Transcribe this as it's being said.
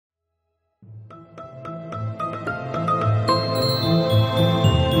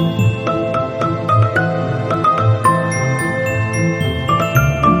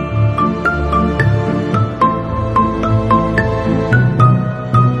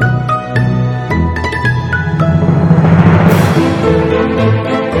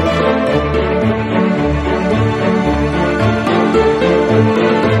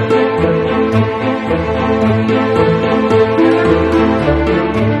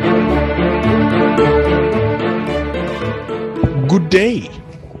Good day.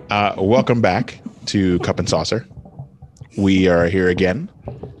 Welcome back to Cup and Saucer. We are here again.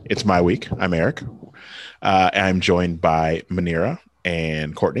 It's my week. I'm Eric. I'm joined by Manira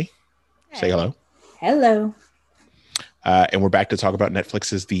and Courtney. Hey. Say hello. Hello. And we're back to talk about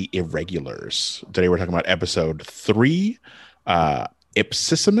Netflix's The Irregulars. Today we're talking about episode 3,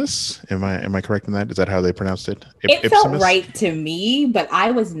 Ipsissimus. Am I correct in that? Is that how they pronounced it? It felt right to me, but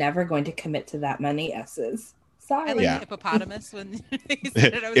I was never going to commit to that many S's. Sorry. I like the hippopotamus when he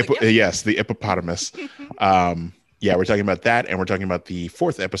said it. Yes, the hippopotamus. Yeah, we're talking about that, and we're talking about the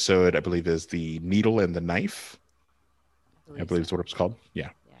 4th episode, I believe, is The Needle and the Knife. I believe is what it's called.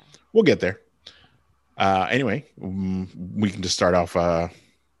 Yeah. We'll get there. Anyway, we can just start off. What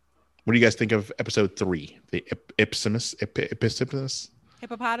do you guys think of episode 3, the Ipsissimus?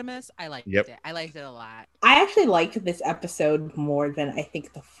 Hippopotamus? I liked it. I liked it a lot. I actually liked this episode more than I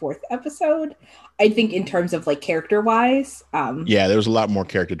think the 4th episode. I think in terms of like character wise. Yeah, there was a lot more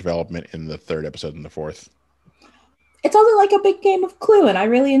character development in the 3rd episode than the 4th. It's also like a big game of Clue, and I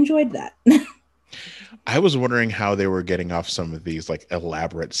really enjoyed that. I was wondering how they were getting off some of these like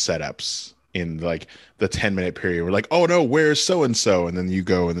elaborate setups in like the 10-minute period. We're like, oh no, where's so and so? And then you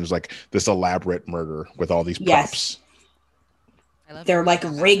go and there's like this elaborate murder with all these props. Yes. They're like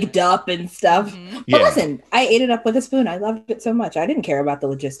rigged up and stuff. Mm-hmm. But listen, I ate it up with a spoon. I loved it so much. I didn't care about the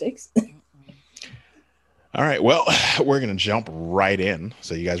logistics. All right. Well, we're going to jump right in.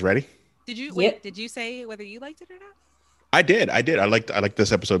 So you guys ready? Did you say whether you liked it or not? I did. I liked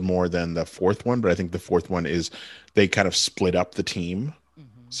this episode more than the 4th one, but I think the 4th one is they kind of split up the team.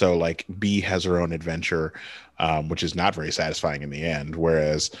 Mm-hmm. So like B has her own adventure, which is not very satisfying in the end.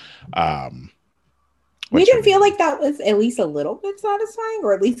 Whereas, we didn't feel like that was at least a little bit satisfying,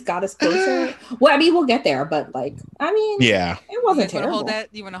 or at least got us closer. Well, I mean, we'll get there, but like, I mean, yeah, it wasn't terrible.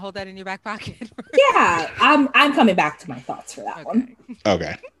 You want to hold that in your back pocket? Yeah, I'm coming back to my thoughts for that one.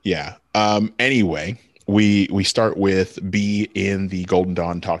 Okay, yeah. Anyway, we start with B in the Golden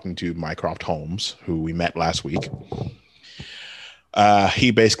Dawn talking to Mycroft Holmes, who we met last week.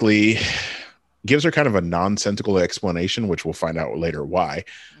 He basically gives her kind of a nonsensical explanation, which we'll find out later why.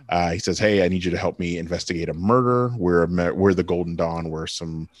 He says, hey, I need you to help me investigate a murder. We're the Golden Dawn. We're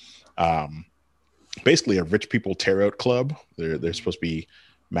some basically a rich people tarot club. They're supposed to be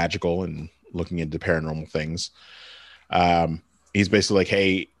magical and looking into paranormal things. He's basically like,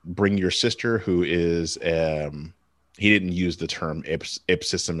 hey, bring your sister, who is he didn't use the term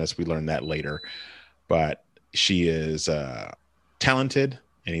ipsissimus. We learned that later, but she is talented.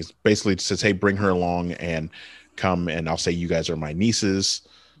 And he's basically says, hey, bring her along and come, and I'll say you guys are my nieces.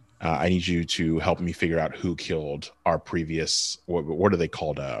 I need you to help me figure out who killed our previous, what are they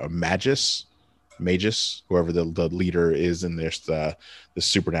called? A magus, whoever the leader is in this the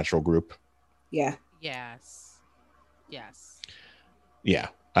supernatural group. Yeah. Yes. Yeah.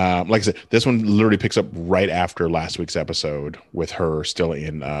 Like I said, this one literally picks up right after last week's episode with her still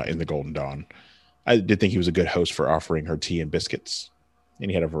in the Golden Dawn. I did think he was a good host for offering her tea and biscuits, and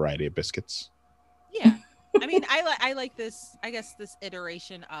he had a variety of biscuits. Yeah. I mean, I like this. I guess this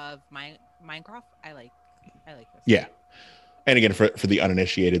iteration of Minecraft. I like this. Yeah, and again, for the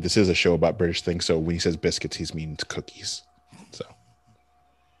uninitiated, this is a show about British things. So when he says biscuits, he's meaning cookies. So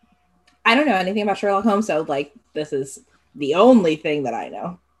I don't know anything about Sherlock Holmes, so like this is the only thing that I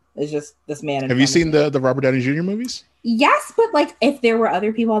know. Is just this man. Have you seen the Robert Downey Jr. movies? Yes, but like if there were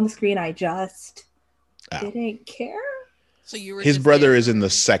other people on the screen, I just didn't care. So you were his brother is in the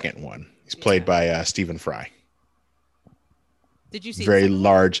 2nd one. He's played by Stephen Fry. Did you see very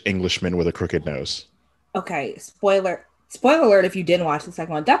large Englishman with a crooked nose? Okay, spoiler alert if you didn't watch the 2nd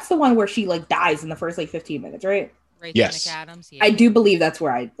one. That's the one where she like dies in the first like 15 minutes, right? Yes. Adams, yeah. I do believe that's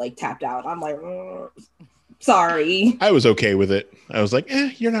where I like tapped out. I'm like, sorry. I was okay with it. I was like,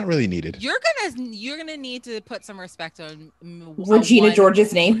 you're not really needed. You're gonna need to put some respect on Regina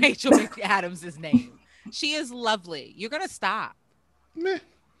George's name. Rachel McAdams' name. She is lovely. You're gonna stop. Meh.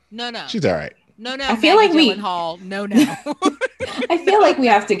 No. She's all right. No. I feel like Gyllenhaal. No. I feel like we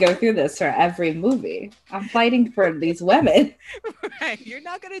have to go through this for every movie. I'm fighting for these women. Right. You're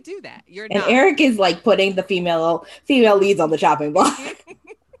not gonna do that. And Eric is like putting the female leads on the chopping block.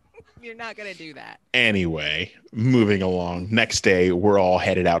 You're not gonna do that. Anyway, moving along. Next day, we're all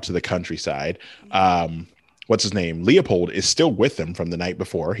headed out to the countryside. What's his name? Leopold is still with them from the night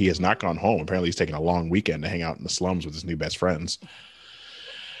before. He has not gone home. Apparently, he's taking a long weekend to hang out in the slums with his new best friends.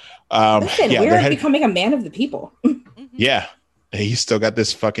 Listen, we're becoming a man of the people. Yeah. He's still got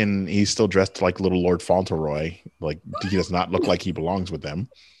this he's still dressed like little Lord Fauntleroy. Like, he does not look like he belongs with them.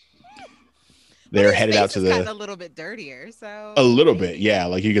 They're headed out to gotten a little bit dirtier, so a little bit, yeah.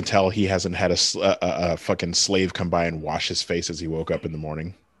 Like you can tell he hasn't had a fucking slave come by and wash his face as he woke up in the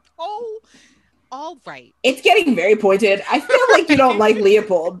morning. Oh, all right. It's getting very pointed. I feel like you don't like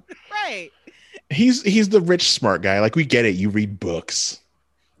Leopold. Right. He's the rich smart guy. Like we get it. You read books.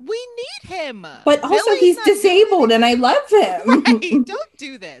 We need him. But also he's disabled and I love him. Right. Don't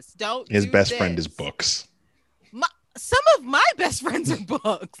do this. His best friend is books. Some of my best friends are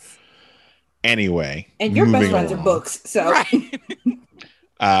books. Anyway. And your best friends are books. So right.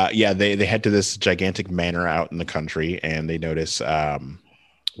 Yeah, they head to this gigantic manor out in the country and they notice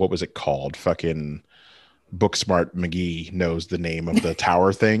what was it called? Fucking Booksmart McGee knows the name of the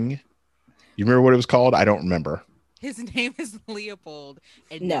tower thing. You remember what it was called? I don't remember. His name is Leopold,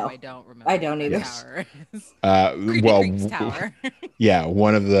 and no, I don't remember. I don't either. Tower. Yeah,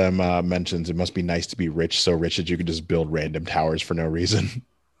 one of them mentions it must be nice to be rich, so rich that you can just build random towers for no reason.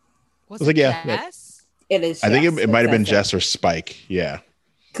 Was it Jess? It is. I think it might have been Jess or Spike. Yeah,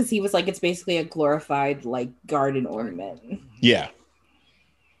 because he was like, it's basically a glorified like garden ornament. Yeah,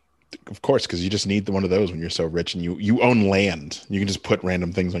 of course, because you just need one of those when you're so rich and you own land. You can just put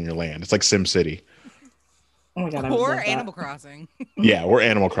random things on your land. It's like SimCity. Oh my God, or Animal Crossing. Yeah, or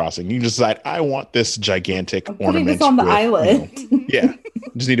Animal Crossing. You can decide, I want this gigantic ornament. Putting this on the island. Yeah,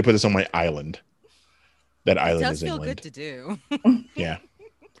 just need to put this on my island. That island is inland. It does feel good to do. Yeah.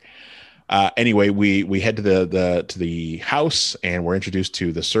 Anyway, we head to the house and we're introduced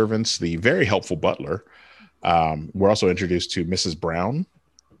to the servants, the very helpful butler. We're also introduced to Mrs. Brown,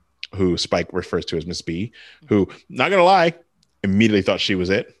 who Spike refers to as Miss B, who, not gonna lie, immediately thought she was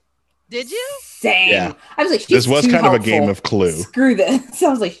it. Did you? Same. Yeah. I was like, this was kind of a game of Clue. Screw this. I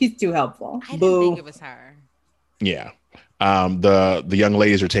was like, she's too helpful. I didn't think it was her. Yeah. The young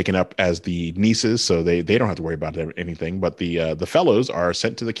ladies are taken up as the nieces, so they don't have to worry about anything. But the fellows are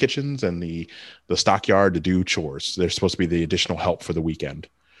sent to the kitchens and the stockyard to do chores. They're supposed to be the additional help for the weekend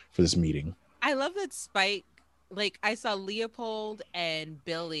for this meeting. I love that Spike. Like I saw Leopold and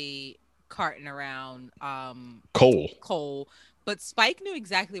Billy carting around coal, but Spike knew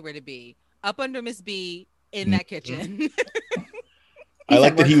exactly where to be. Up under Miss B in that kitchen. I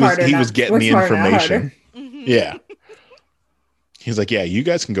like that he was getting the information. Mm-hmm. Yeah. He's like, yeah, you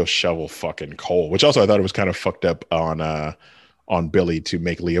guys can go shovel fucking coal, which also I thought it was kind of fucked up on Billy to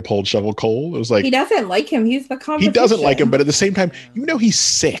make Leopold shovel coal. It was like, he doesn't like him. He's the competition. He doesn't like him, but at the same time, you know, he's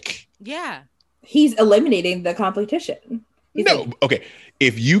sick. Yeah. He's eliminating the competition. Okay.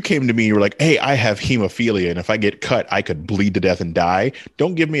 If you came to me, you were like, hey, I have hemophilia, and if I get cut, I could bleed to death and die.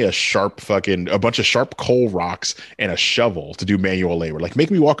 Don't give me a bunch of sharp coal rocks and a shovel to do manual labor. Like, make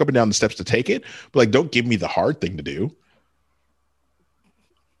me walk up and down the steps to take it, but like, don't give me the hard thing to do.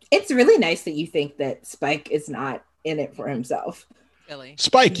 It's really nice that you think that Spike is not in it for himself. Billy.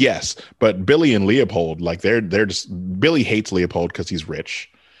 Spike, yes, but Billy and Leopold, like they're just Billy hates Leopold because he's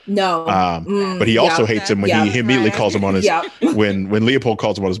rich. No, but he also hates him when he immediately calls him on his when Leopold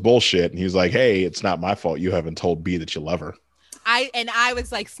calls him on his bullshit, and he's like, "Hey, it's not my fault. You haven't told B that you love her." I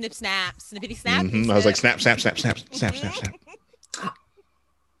was like, snip, snap, snippity, snap. Mm-hmm. I was like, snap, snap, snap, snap, snap, snap, snap.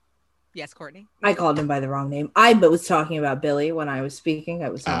 Yes, Courtney. I called him by the wrong name. I was talking about Billy when I was speaking. I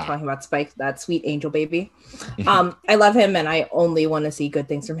was not talking about Spike, that sweet angel baby. I love him, and I only want to see good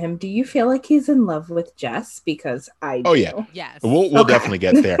things from him. Do you feel like he's in love with Jess? Because I do. Oh yeah, yes. We'll definitely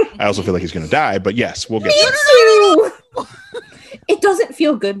get there. I also feel like he's going to die, but yes, we'll get Me there. too. It doesn't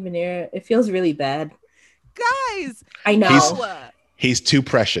feel good, Manira. It feels really bad. Guys, I know. He's too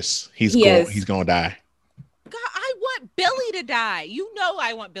precious. He's going to die. God, I want Billy to die. You know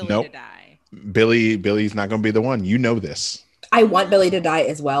I want Billy to die. Billy's not going to be the one. You know this. I want Billy to die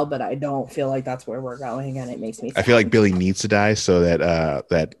as well, but I don't feel like that's where we're going, and it makes me sad. I feel like Billy needs to die so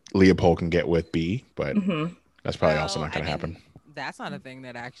that Leopold can get with B, but that's probably also not going to happen. That's not a thing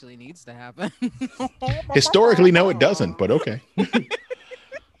that actually needs to happen. Historically, no, it doesn't, but okay.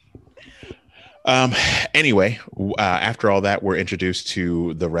 Anyway, after all that, we're introduced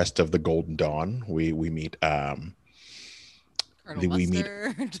to the rest of the Golden Dawn. We meet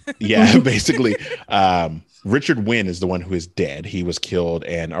basically Richard Wynn is the one who is dead. He was killed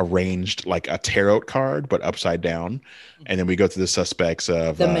and arranged like a tarot card but upside down. And then we go to the suspects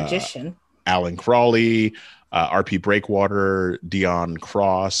of the magician, Alan Crawley, RP Breakwater, Dion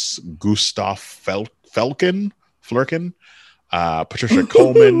Cross, Gustav Flurkin, Patricia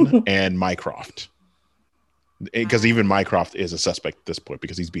Coleman, and Mycroft. Because even Mycroft is a suspect at this point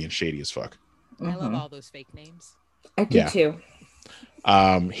because he's being shady as fuck. I love all those fake names. I do too.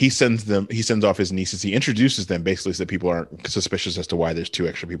 He sends off his nieces. He introduces them basically so that people aren't suspicious as to why there's two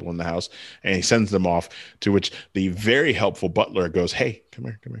extra people in the house. And he sends them off, to which the very helpful butler goes, hey, come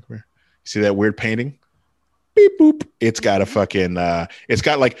here. See that weird painting? Beep boop. It's got a fucking it's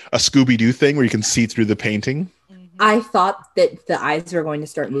got like a Scooby-Doo thing where you can see through the painting. I thought that the eyes were going to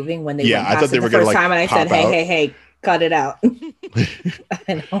start moving when they went past I thought they it were the gonna first like time, and I said, pop out. hey, cut it out.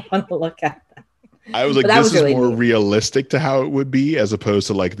 I don't want to look at that. I was like, this is really more realistic to how it would be as opposed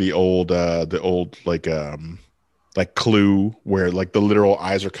to like the old like Clue where like the literal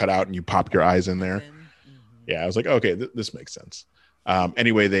eyes are cut out and you pop your eyes in there. Yeah, I was like, okay, this makes sense.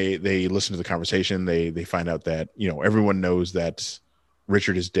 Anyway, they listen to the conversation. They find out that, you know, everyone knows that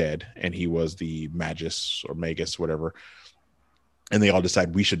Richard is dead and he was the Magus or Magus, whatever. And they all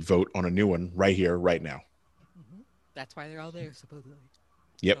decide we should vote on a new one right here, right now. That's why they're all there, supposedly.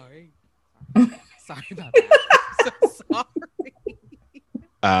 Yep. Sorry about that. So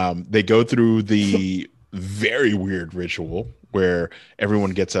sorry. They go through the very weird ritual where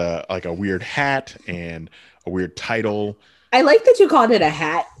everyone gets a weird hat and a weird title. I like that you called it a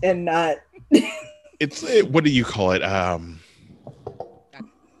hat and not. What do you call it? I'm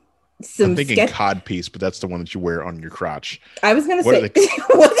thinking codpiece, but that's the one that you wear on your crotch. I was gonna say like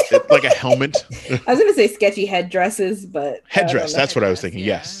a helmet. I was gonna say sketchy headdresses, but headdress. That's what I was thinking.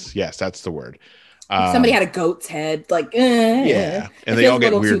 Yeah. Yes, that's the word. Somebody had a goat's head, like yeah, and they all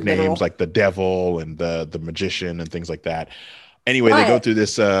get weird names like the devil and the magician and things like that. Anyway, they go through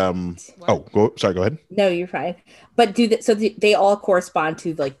this. Go ahead. No, you're fine. But they all correspond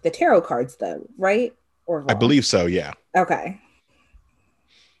to like the tarot cards, though, right? Or wrong? I believe so. Yeah. Okay.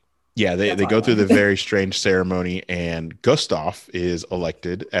 Yeah, they go through the very strange ceremony, and Gustav is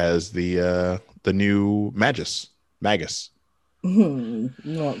elected as the new Magus.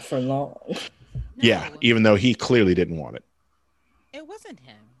 Not for long. No. Yeah, even though he clearly didn't want it. It wasn't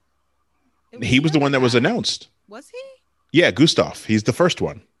him. He was the one that was announced. Was he? Yeah, Gustav. He's the first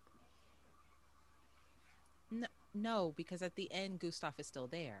one. No, because at the end, Gustav is still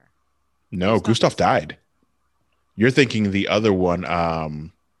there. No, Gustav died. You're thinking the other one,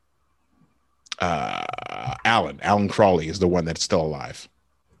 Alan Crawley is the one that's still alive.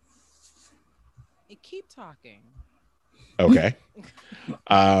 Keep talking. Okay.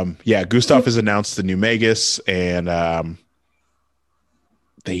 Yeah, Gustav is announced the new Magus, and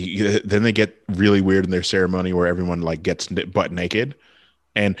they get really weird in their ceremony where everyone like gets butt naked,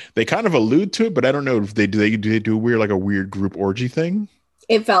 and they kind of allude to it, but I don't know if they do a weird group orgy thing.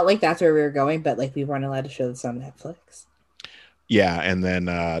 It felt like that's where we were going, but like we weren't allowed to show this on Netflix. Yeah, and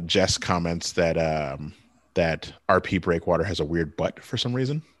then Jess comments that RP Breakwater has a weird butt for some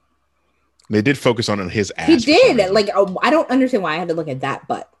reason. They did focus on his ass. He did. Like, I don't understand why I had to look at that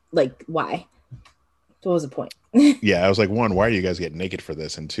butt. Like, why? What was the point? Yeah, I was like, one, why are you guys getting naked for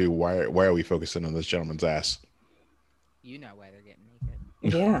this? And two, why are we focusing on this gentleman's ass? You know why they're getting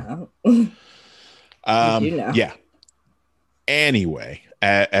naked. Yeah. You know. Yeah. Anyway,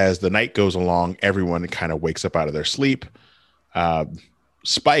 as the night goes along, everyone kind of wakes up out of their sleep.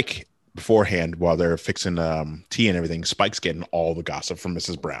 Spike, beforehand, while they're fixing tea and everything, Spike's getting all the gossip from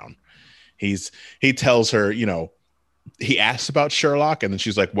Mrs. Brown. He tells her, you know, he asks about Sherlock, and then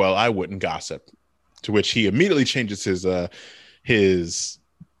she's like, well, I wouldn't gossip. To which he immediately changes his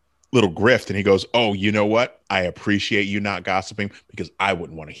little grift, and he goes, oh, you know what? I appreciate you not gossiping because I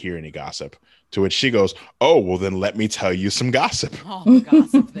wouldn't want to hear any gossip. To which she goes, oh, well, then let me tell you some gossip. Oh,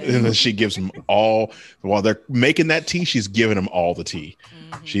 gossip. And then she gives them all, while they're making that tea, she's giving them all the tea.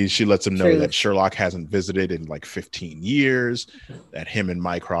 Mm-hmm. She lets them know that Sherlock hasn't visited in like 15 years, that him and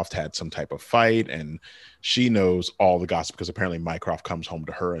Mycroft had some type of fight, and she knows all the gossip because apparently Mycroft comes home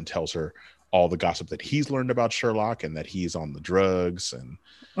to her and tells her all the gossip that he's learned about Sherlock and that he's on the drugs. And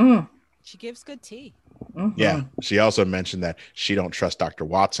she gives good tea. Mm-hmm. Yeah. She also mentioned that she don't trust Dr.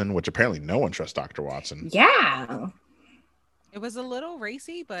 Watson, which apparently no one trusts Dr. Watson. Yeah. It was a little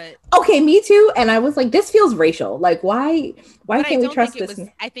racy, but okay, me too. And I was like, this feels racial. Like, why can't we trust this?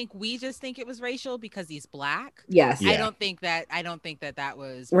 I think we just think it was racial because he's black. Yes. Yeah. I don't think that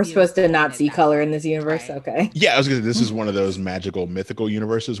was. We're supposed to not see color in this universe. Right. Okay. Yeah, I was gonna say, this is one of those magical, mythical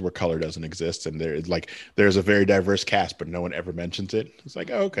universes where color doesn't exist, and there's a very diverse cast, but no one ever mentions it. It's like,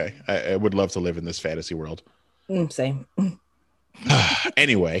 oh, okay, I would love to live in this fantasy world. Same.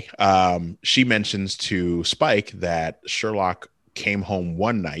 Anyway, she mentions to Spike that Sherlock came home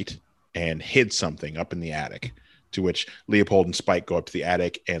one night and hid something up in the attic, to which Leopold and Spike go up to the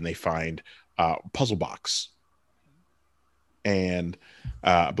attic and they find a puzzle box. And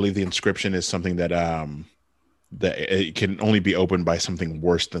I believe the inscription is something that it can only be opened by something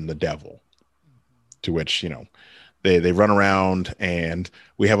worse than the devil. To which, you know, they run around, and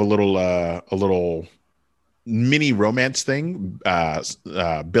we have a little mini romance thing.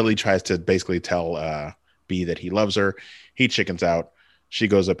 Billy tries to basically tell B that he loves her. He chickens out. she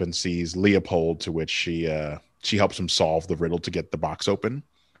goes up and sees Leopold, to which she helps him solve the riddle to get the box open,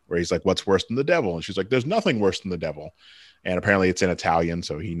 where he's like, what's worse than the devil? And she's like, there's nothing worse than the devil. And apparently it's in Italian,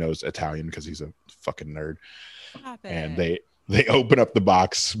 so he knows Italian because he's a fucking nerd. And they open up the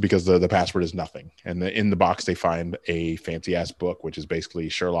box because the password is nothing. And in the box, they find a fancy ass book, which is basically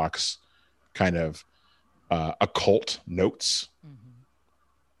Sherlock's kind of occult notes. Mm-hmm.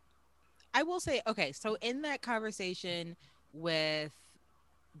 I will say, okay, so in that conversation with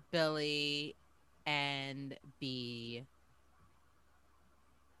Billy and B,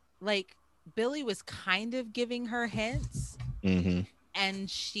 like, Billy was kind of giving her hints, and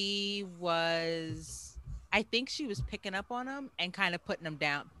she was, I think she was picking up on them and kind of putting them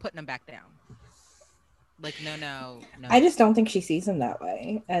back down. Like, no. I just don't think she sees him that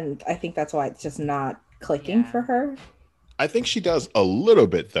way, and I think that's why it's just not clicking for her. I think she does a little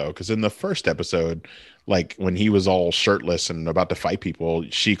bit though, because in the first episode, like when he was all shirtless and about to fight people,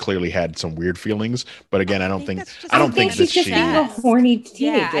 she clearly had some weird feelings. But again, I don't think she's just being a horny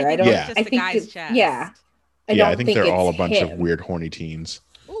teenager. I think they're all a bunch of weird horny teens.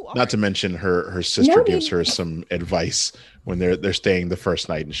 Not to mention her sister gives her some advice when they're staying the first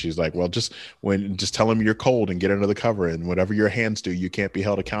night, and she's like, well, just tell them you're cold and get under the cover, and whatever your hands do, you can't be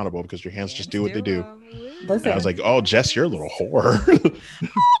held accountable because your hands just do what they do. And I was like, oh, Jess, you're a little whore.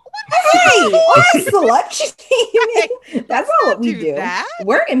 Hey, slut. That's not what we do.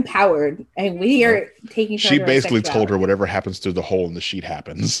 We're empowered, and we are taking. She basically told her whatever happens through the hole in the sheet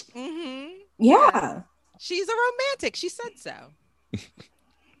happens. Mm-hmm. Yeah, she's a romantic. She said so.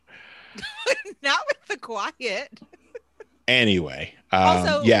 Not with the quiet. Anyway,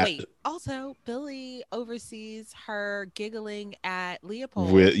 also Billy oversees her giggling at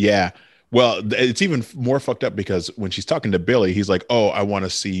Leopold. Well, it's even more fucked up because when she's talking to Billy, he's like, oh, I want to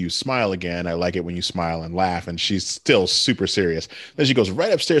see you smile again. I like it when you smile and laugh. And she's still super serious. Then she goes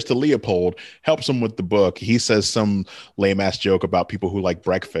right upstairs to Leopold, helps him with the book. He says some lame ass joke about people who like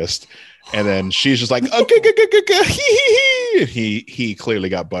breakfast. And then she's just like, okay. He clearly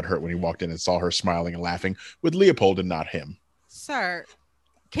got butthurt when he walked in and saw her smiling and laughing with Leopold and not him. Sir,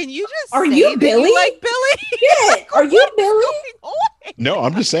 can you just are you Billy? You like Billy? Yeah, are you Billy? No,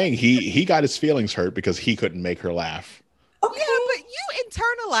 I'm just saying he got his feelings hurt because he couldn't make her laugh. Okay. Yeah, but you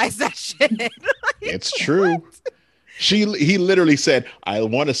internalize that shit. It's true. What? He literally said, I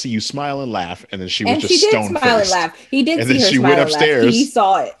want to see you smile and laugh, and then she was just stone faced. Smile and laugh. He did and see then her she smile went and upstairs. Laugh. He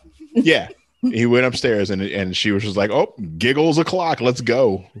saw it. Yeah. He went upstairs and she was just like, oh, giggles o'clock. Let's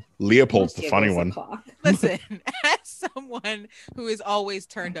go. Leopold's the funny one. Listen, as someone who is always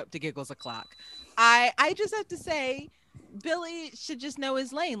turned up to giggles o'clock, I just have to say, Billy should just know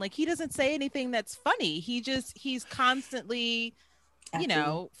his lane. Like, he doesn't say anything that's funny. He's constantly,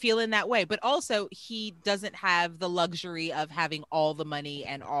 feeling that way. But also, he doesn't have the luxury of having all the money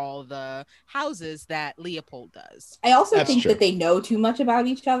and all the houses that Leopold does. I also think that they know too much about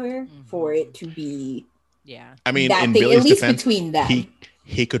each other for it to be. Yeah. I mean, in Billy's defense, between them,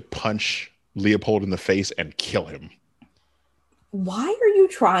 he could punch Leopold in the face and kill him. Why are you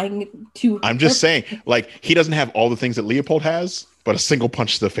trying to? I'm just saying, like, he doesn't have all the things that Leopold has, but a single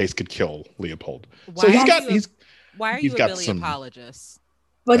punch to the face could kill Leopold. Why are you a Billy apologist?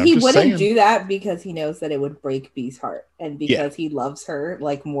 But he wouldn't do that because he knows that it would break B's heart, and because he loves her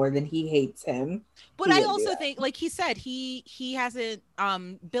like more than he hates him. But I also think, like he said, he hasn't.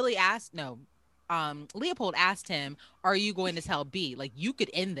 Leopold asked him, "Are you going to tell B? Like, you could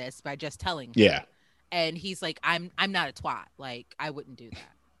end this by just telling her." Yeah. And he's like, I'm not a twat. Like, I wouldn't do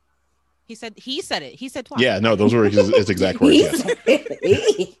that. He said it. He said twat. Yeah, no, those were his exact words.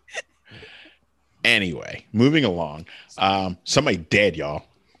 Yes. Anyway, moving along. Somebody dead, y'all.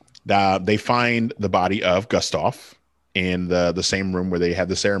 They find the body of Gustav in the same room where they had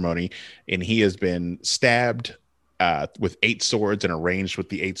the ceremony, and he has been stabbed with 8 swords and arranged with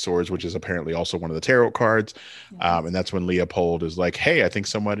the 8 swords, which is apparently also one of the tarot cards. And that's when Leopold is like, hey, I think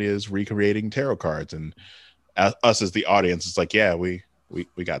somebody is recreating tarot cards. And us as the audience, it's like, yeah, we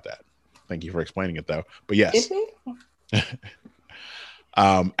got that. Thank you for explaining it, though. But yes.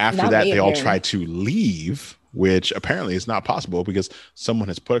 After that, they all try to leave, which apparently is not possible because someone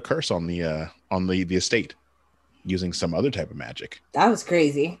has put a curse on the estate using some other type of magic. That was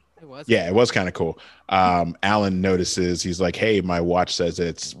crazy. It was kind of cool. Alan notices, he's like, hey, my watch says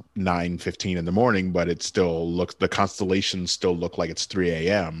it's 9:15 in the morning, but it still looks, the constellations still look like it's 3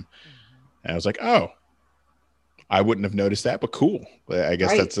 a.m. And I was like, oh, I wouldn't have noticed that, but cool. I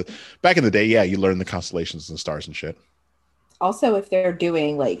guess that's back in the day. Yeah, you learn the constellations and stars and shit. Also, if they're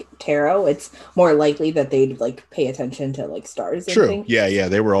doing like tarot, it's more likely that they'd like pay attention to like stars. True. And things. Yeah.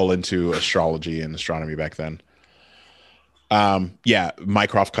 They were all into astrology and astronomy back then. Yeah,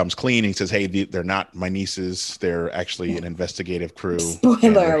 Mycroft comes clean. He says, "Hey, they're not my nieces. They're actually an investigative crew."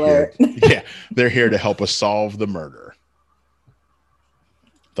 Spoiler alert. Yeah, they're here to help us solve the murder.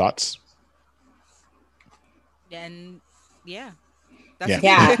 Thoughts? And yeah,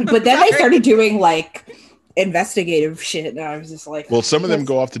 yeah. But then they started doing like investigative shit, and I was just like, well, some of them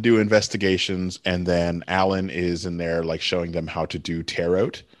go off to do investigations, and then Alan is in there like showing them how to do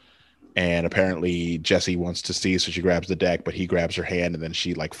tarot. And apparently Jesse wants to see, so she grabs the deck, but he grabs her hand, and then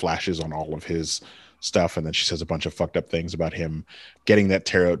she like flashes on all of his stuff, and then she says a bunch of fucked up things about him getting that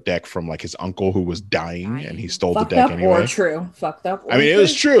tarot deck from like his uncle who was dying, and he stole the deck anyway. Fucked up. I mean, it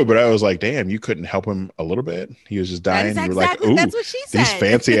was true, but I was like, damn, you couldn't help him a little bit. He was just dying. You were like, ooh, that's what she said. These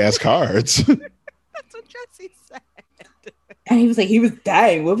fancy ass cards. That's what Jesse said. And he was like, he was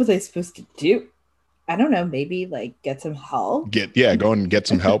dying. What was I supposed to do? I don't know. Maybe like get some help. Go and get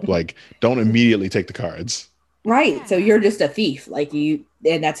some help. Like, don't immediately take the cards. Right. Yeah. So you're just a thief, like you,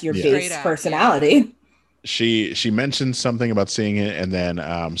 and that's your base personality. Yeah. She mentioned something about seeing it, and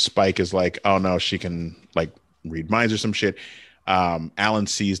then Spike is like, "Oh no, she can like read minds or some shit." Alan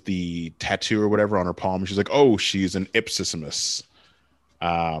sees the tattoo or whatever on her palm, and she's like, "Oh, she's an Ipsissimus."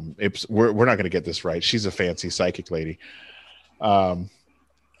 We're not going to get this right. She's a fancy psychic lady. And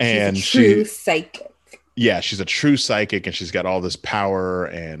she's a true psychic. Yeah, she's a true psychic, and she's got all this power,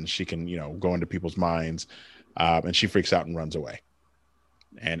 and she can, go into people's minds. And she freaks out and runs away.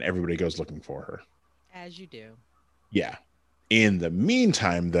 And everybody goes looking for her. As you do. Yeah. In the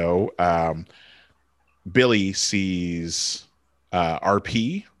meantime, though, Billy sees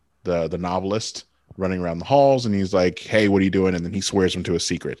RP, the novelist, running around the halls, and he's like, "Hey, what are you doing?" And then he swears him to a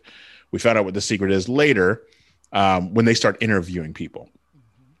secret. We found out what the secret is later when they start interviewing people.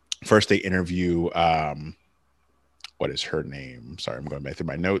 First, they interview what is her name? Sorry, I'm going back through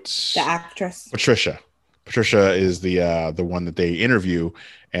my notes. The actress Patricia. Patricia is the one that they interview,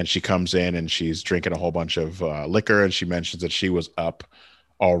 and she comes in and she's drinking a whole bunch of liquor, and she mentions that she was up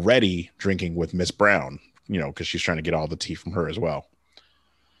already drinking with Miss Brown, because she's trying to get all the tea from her as well.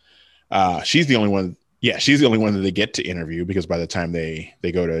 She's the only one. Yeah, she's the only one that they get to interview, because by the time they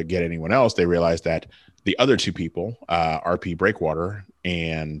go to get anyone else, they realize that the other two people, RP Breakwater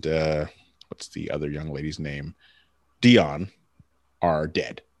and what's the other young lady's name, Dion, are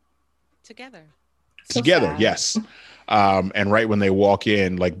dead. Together, yes. And right when they walk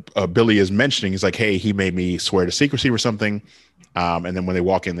in, like Billy is mentioning, he's like, "Hey, he made me swear to secrecy or something." And then when they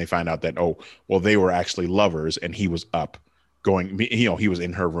walk in, they find out that, oh, well, they were actually lovers, and he was up going, he was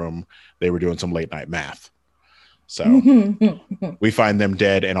in her room. They were doing some late night math. So we find them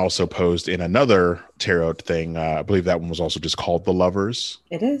dead and also posed in another tarot thing. I believe that one was also just called The Lovers.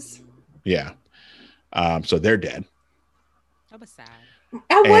 It is. Yeah. So they're dead. That was sad.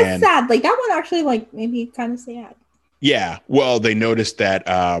 That was sad. Like that one actually, like maybe kind of sad. Yeah. Well, they noticed that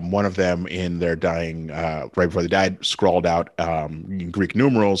one of them in their dying, right before they died, scrawled out in Greek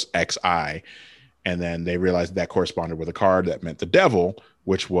numerals XI. And then they realized that corresponded with a card that meant the devil,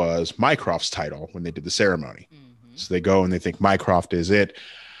 which was Mycroft's title when they did the ceremony. Mm-hmm. So they go and they think Mycroft is it.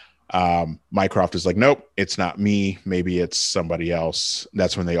 Mycroft is like, "Nope, it's not me. Maybe it's somebody else."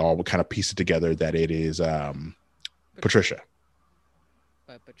 That's when they all kind of piece it together that it is Patricia.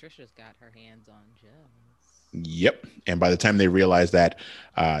 But Patricia's got her hands on Jess. Yep. And by the time they realize that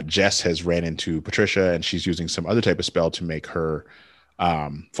Jess has ran into Patricia, and she's using some other type of spell to make her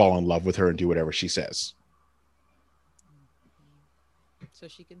fall in love with her and do whatever she says. So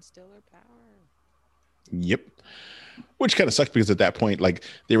she can steal her power. Yep. Which kind of sucks, because at that point, like,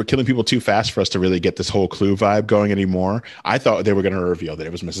 they were killing people too fast for us to really get this whole Clue vibe going anymore. I thought they were going to reveal that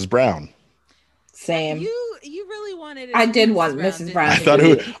it was Mrs. Brown. Same. You really wanted it. I did want Mrs. Brown.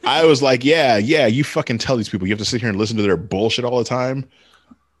 I was like, yeah, you fucking tell these people you have to sit here and listen to their bullshit all the time.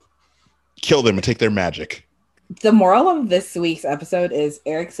 Kill them and take their magic. The moral of this week's episode is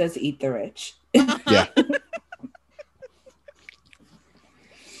Eric says eat the rich. Yeah.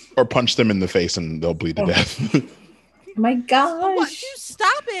 Or punch them in the face and they'll bleed to death. My gosh. What? You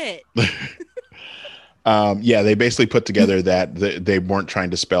stop it. Yeah, they basically put together that they weren't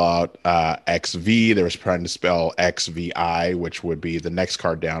trying to spell out XV. They were trying to spell XVI, which would be the next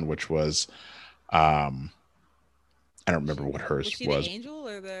card down, which was I don't remember what hers was. The angel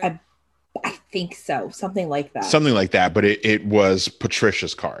or the... I think so. Something like that. Something like that, but it was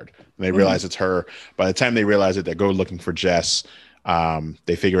Patricia's card. And they realize it's her. By the time they realize it, they go looking for Jess.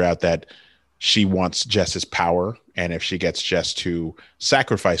 They figure out that she wants Jess's power, and if she gets Jess to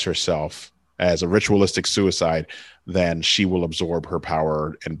sacrifice herself as a ritualistic suicide, then she will absorb her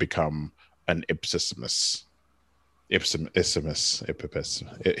power and become an hippopotamus.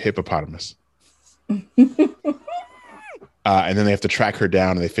 And then they have to track her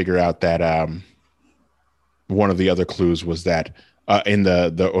down, and they figure out that one of the other clues was that in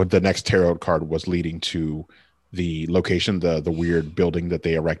the next tarot card was leading to the location, the weird building that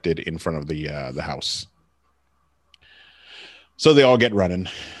they erected in front of the house. So they all get running,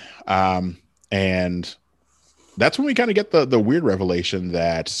 and that's when we kind of get the weird revelation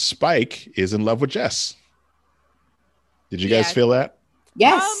that Spike is in love with Jess. Did you guys feel that?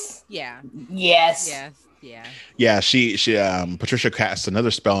 Yes. Yeah. Yes. Yes. Yeah. Yeah. She Patricia casts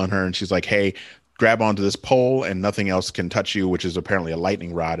another spell on her, and she's like, "Hey, grab onto this pole, and nothing else can touch you," which is apparently a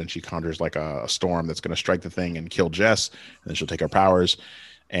lightning rod. And she conjures like a storm that's going to strike the thing and kill Jess, and then she'll take her powers.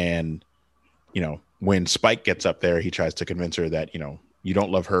 And when Spike gets up there, he tries to convince her that you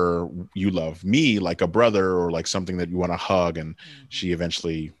don't love her, you love me, like a brother or like something that you want to hug. And she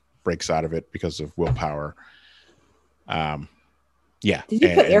eventually breaks out of it because of willpower. Yeah. Did you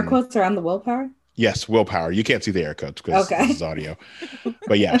put air quotes around the willpower? Yes, willpower. You can't see the air quotes because this is audio.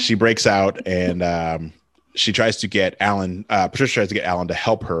 But yeah, she breaks out, and she tries to get Alan. Patricia tries to get Alan to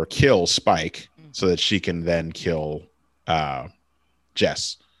help her kill Spike so that she can then kill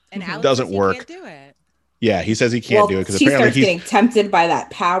Jess. And Alan doesn't work. Can't do it. Yeah, he says he can't do it because she apparently starts getting tempted by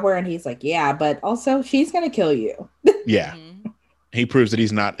that power, and he's like, "Yeah, but also she's gonna kill you." Yeah. He proves that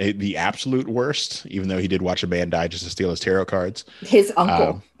he's not the absolute worst, even though he did watch a man die just to steal his tarot cards. His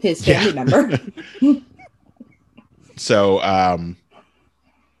uncle, his family member. So,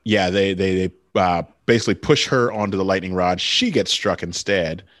 they basically push her onto the lightning rod. She gets struck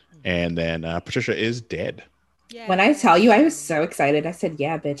instead, and then Patricia is dead. Yeah. When I tell you, I was so excited. I said,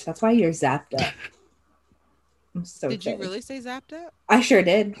 "Yeah, bitch, that's why you're zapped up." I'm so Did excited. you really say zapped up? I sure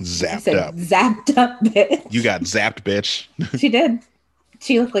did. Zapped up. Zapped up, bitch. You got zapped, bitch. She did.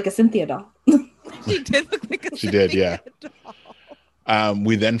 She looked like a Cynthia doll. She did look like a She did, yeah. doll.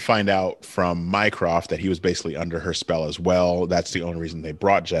 We then find out from Mycroft that he was basically under her spell as well. That's the only reason they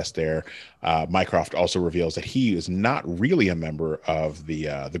brought Jess there. Mycroft also reveals that he is not really a member of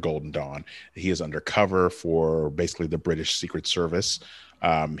the Golden Dawn. He is undercover for basically the British Secret Service.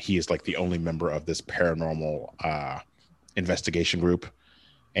 He is like the only member of this paranormal investigation group,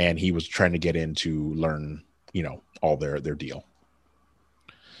 and he was trying to get in to learn, all their deal.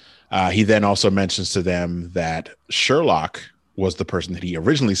 He then also mentions to them that Sherlock was the person that he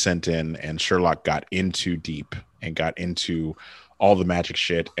originally sent in, and Sherlock got into Deep and got into all the magic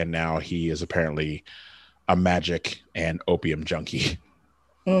shit, and now he is apparently a magic and opium junkie.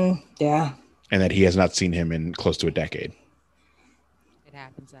 Yeah. And that he has not seen him in close to a decade.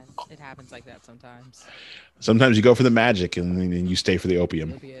 It happens like that sometimes. Sometimes you go for the magic and then you stay for the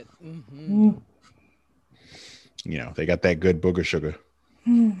opium. Mm-hmm. They got that good booger sugar.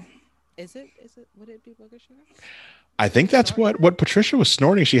 Is it? Would it be booger sugar? I think that's what Patricia was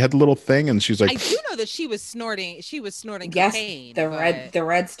snorting. She had the little thing, and she's like, I do know that she was snorting. She was snorting yes, cocaine. the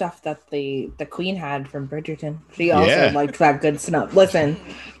red stuff that the Queen had from Bridgerton. She also liked that good snuff. Listen,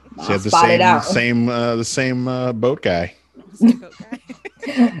 she had the same boat guy.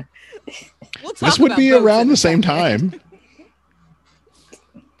 This would be around the same time.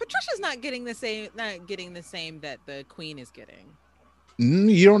 Patricia's not getting the same that the Queen is getting.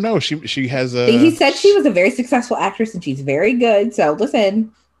 You don't know. She has a. He said she was a very successful actress and she's very good. So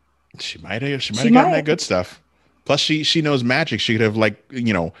listen, she might have gotten that good stuff. Plus, she knows magic. She could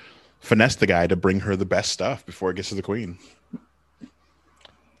have finessed the guy to bring her the best stuff before it gets to the Queen.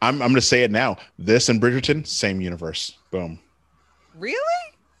 I'm going to say it now. This and Bridgerton, same universe. Boom. Really?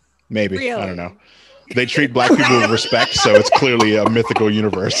 Maybe. Really? I don't know. They treat black people with respect, so it's clearly a mythical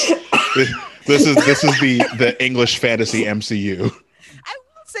universe. This is the English fantasy MCU. I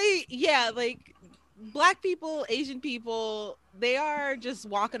would say, yeah, like black people, Asian people, they are just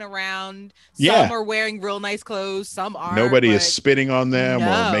walking around. Some are wearing real nice clothes. Some aren't. Nobody is spitting on them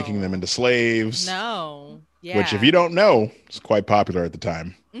or making them into slaves. No. Yeah. Which, if you don't know, it's quite popular at the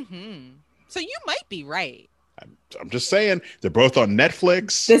time. Mm-hmm. So you might be right. I'm just saying, they're both on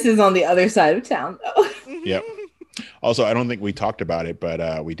Netflix. This is on the other side of town, though. Yep. Also, I don't think we talked about it,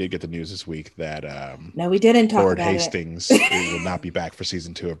 but we did get the news this week that no, we didn't talk Lord about Hastings will not be back for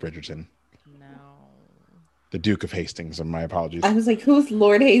season 2 of Bridgerton. No. The Duke of Hastings, and my apologies. I was like, who's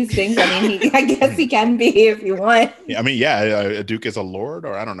Lord Hastings? I mean, I guess he can be if you want. Yeah, I mean, a Duke is a lord,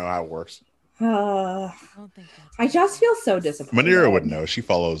 or I don't know how it works. I just feel so disappointed. Manira would know. She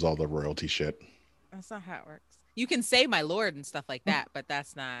follows all the royalty shit. That's not how it works. You can say my lord and stuff like that, but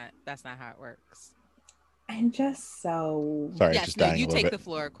that's not how it works. I'm just so sorry. Yes, just no, dying you a little take bit. the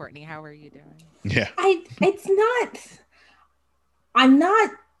floor, Courtney. How are you doing? Yeah. I'm not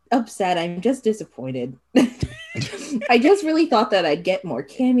upset. I'm just disappointed. I just really thought that I'd get more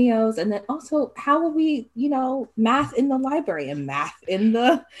cameos, and then also how will we, math in the library and math in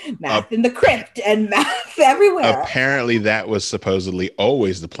the crypt and math everywhere. Apparently, that was supposedly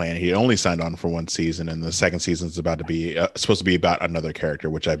always the plan. He only signed on for one season, and the second season is about to be supposed to be about another character,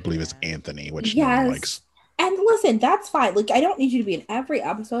 which I believe is Anthony, which no one likes. And listen, that's fine. Like, I don't need you to be in every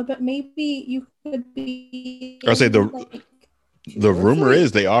episode, but maybe you could be. I'll say the rumor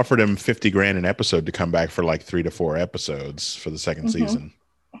is they offered him $50,000 an episode to come back for like 3 to 4 episodes for the second season,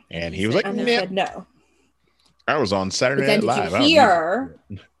 and he was like, said no. I was on Saturday Night Live. Did you hear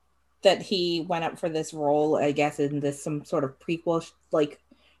that he went up for this role? I guess in this some sort of prequel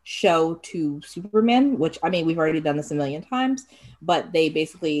show to Superman, which I mean we've already done this a million times, but they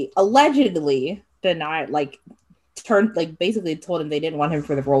basically allegedly denied, basically told him they didn't want him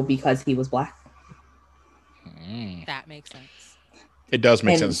for the role because he was black. That makes sense. It does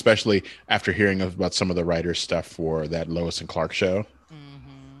make sense, especially after hearing about some of the writer stuff for that Lois and Clark show.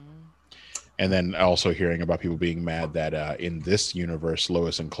 And then also hearing about people being mad that in this universe,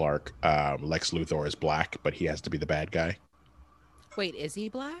 Lois and Clark, Lex Luthor is black, but he has to be the bad guy. Wait, is he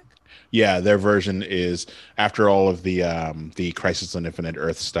black? Yeah, their version is after all of the Crisis on Infinite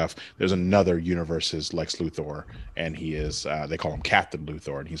Earth stuff. There's another universe's Lex Luthor, and he is they call him Captain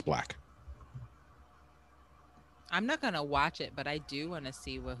Luthor, and he's black. I'm not gonna watch it, but I do want to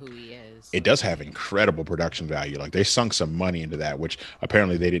see who he is. It does have incredible production value. Like they sunk some money into that, which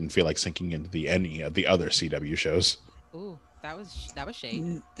apparently they didn't feel like sinking into any of the other CW shows. Ooh, that was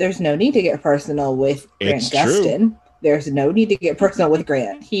shade. There's no need to get personal with Grant Gustin. There's no need to get personal with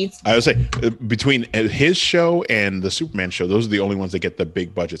Grant. I would say between his show and the Superman show, those are the only ones that get the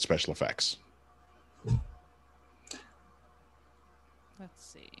big budget special effects. Let's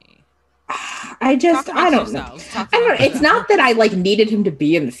see. I don't know. It's not that I needed him to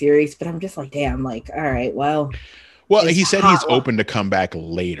be in the series, but I'm just like, damn, all right, well. Well, he said he's open to come back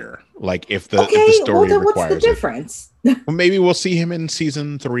later, if the story requires what's the difference? Well, maybe we'll see him in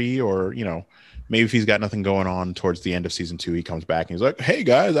season 3, or maybe if he's got nothing going on towards the end of season 2, he comes back and he's like, "Hey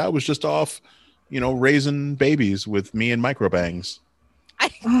guys, I was just off, raising babies with me and microbangs."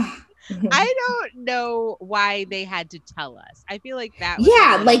 I don't know why they had to tell us. I feel like that was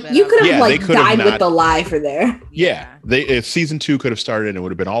you could have died with the lie for there. Yeah. If season 2 could have started and it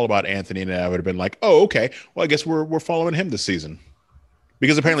would have been all about Anthony, and I would have been like, "Oh, okay. Well, I guess we're following him this season."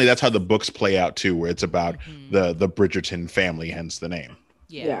 Because apparently that's how the books play out too, where it's about the Bridgerton family, hence the name.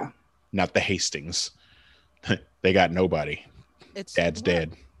 Yeah. Not the Hastings. They got nobody. Dad's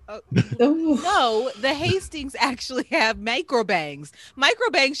dead. No, the Hastings actually have microbangs.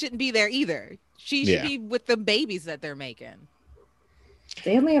 Microbangs shouldn't be there either. She should be with the babies that they're making.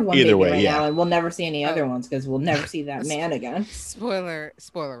 They only have one baby right now, and we'll never see any other ones because we'll never see that man again. Spoiler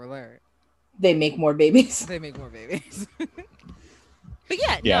alert. They make more babies. But I mean,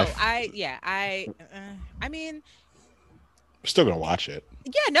 we're still gonna watch it.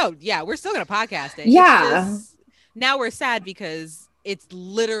 We're still gonna podcast it. Yeah. Now we're sad because it's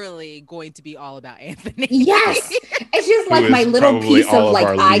literally going to be all about Anthony. Yes, it's just my little piece of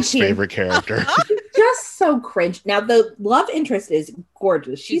our least favorite character. Just so cringe. Now the love interest is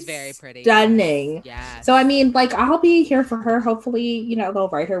gorgeous. She's very pretty, stunning. Yeah. So I mean, I'll be here for her. Hopefully, they'll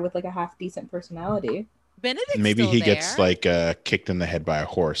write her with a half decent personality. Benedict's maybe he there. gets kicked in the head by a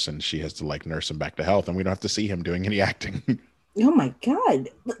horse, and she has to nurse him back to health, and we don't have to see him doing any acting. Oh my god,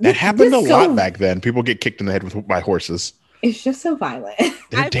 that happened a lot back then. People get kicked in the head by horses. It's just so violent.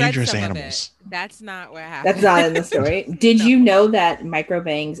 They're dangerous animals. That's not what happened. That's not in the story. Did you know that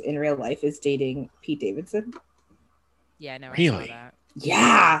Microbangs in real life is dating Pete Davidson? Yeah, no, really? I saw that.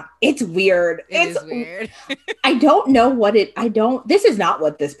 Yeah, it's weird. It's weird. I don't know this is not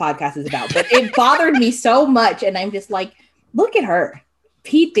what this podcast is about, but it bothered me so much. And I'm just like, look at her.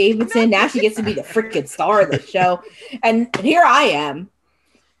 Pete Davidson. Now she gets to be the freaking star of the show. And here I am.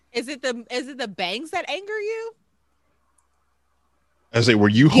 Is it the bangs that anger you? I say, were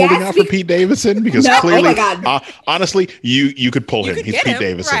you holding out for Pete Davidson? Because clearly, honestly, you could pull him. He's Pete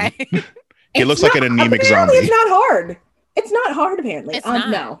Davidson. Right. He looks like an anemic zombie. It's not hard. It's not hard, apparently. It's not.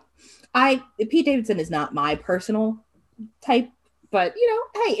 No. Pete Davidson is not my personal type, but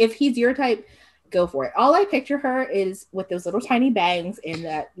hey, if he's your type, go for it. All I picture her is with those little tiny bangs in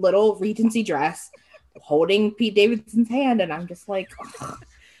that little Regency dress, holding Pete Davidson's hand, and I'm just like,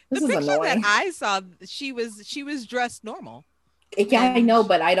 this is annoying. That I saw, she was dressed normal. Yeah, I know,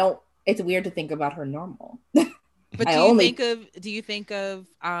 but I don't. It's weird to think about her normal. But do you think of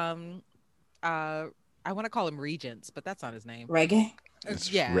I want to call him Regents, but that's not his name. Reggae?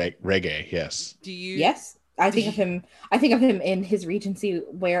 Reggae, yes. Do you? Yes. I think of him in his Regency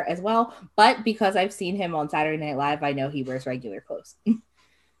wear as well. But because I've seen him on Saturday Night Live, I know he wears regular clothes.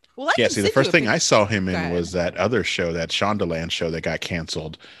 Well, see, the first thing I saw him in was that other show, that Shondaland show that got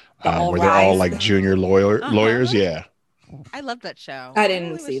canceled, where they're all like junior lawyers. Yeah, I love that show. I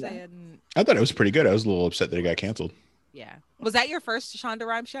didn't see that. I thought it was pretty good. I was a little upset that it got canceled. Yeah, was that your first Shonda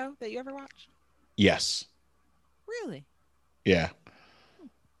Rhimes show that you ever watched? Yes. Really? Yeah.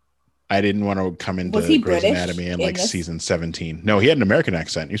 I didn't want to come into Grey's Anatomy in like season 17. No, he had an American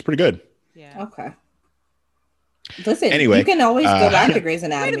accent. He was pretty good. Yeah. Okay. Listen, anyway, you can always go back to Grey's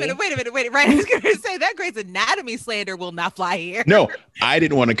Anatomy. Wait a minute. Right, I was going to say that Grey's Anatomy slander will not fly here. No, I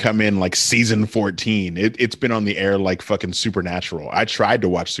didn't want to come in like season 14. It's been on the air like fucking Supernatural. I tried to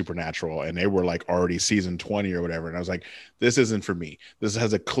watch Supernatural and they were like already season 20 or whatever. And I was like, this isn't for me. This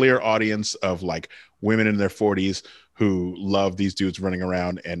has a clear audience of like women in their 40s who love these dudes running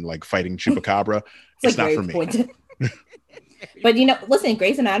around and like fighting chupacabra. It's not for me. But listen,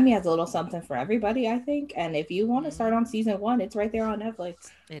 Grey's Anatomy has a little something for everybody, I think. And if you want to start on season 1, it's right there on Netflix.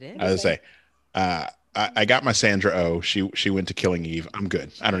 It is. I would say, I got my Sandra Oh. She went to Killing Eve. I'm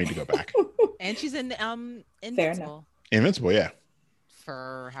good. I don't need to go back. And she's in Invincible. Invincible, yeah.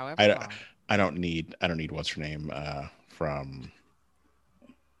 For however long. I don't need what's her name from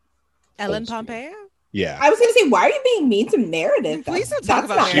Ellen Pompeo. Yeah, I was gonna say, why are you being mean to Meredith? Please don't talk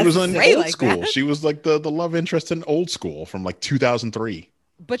about. She was in Old School. She was like the love interest in Old School from like 2003.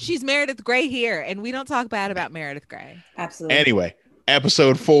 But she's Meredith Grey here, and we don't talk bad about Meredith Grey. Absolutely. Anyway,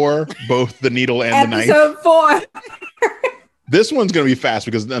 episode 4, both the needle and the knife. Episode 4. This one's gonna be fast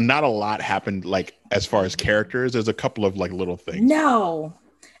because not a lot happened. Like as far as characters, there's a couple of like little things. No,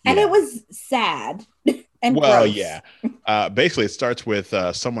 and it was sad. And well, gross. yeah. Basically, it starts with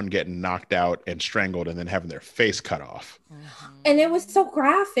someone getting knocked out and strangled, and then having their face cut off. And it was so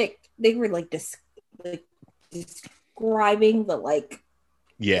graphic. They were like describing the like.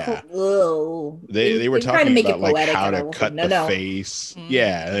 Yeah. They were talking about like how to cut the face. Mm-hmm.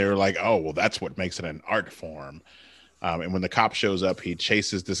 Yeah, they were like, oh, well, that's what makes it an art form. And when the cop shows up, he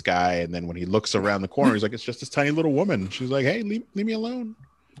chases this guy, and then when he looks around the corner, he's like, it's just this tiny little woman. She's like, hey, leave me alone.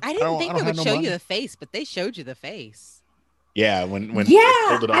 I didn't think they would show you the face, but they showed you the face. Yeah, when they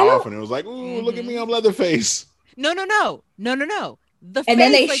pulled it off and it was like, ooh, look at me, I'm Leatherface. No. The and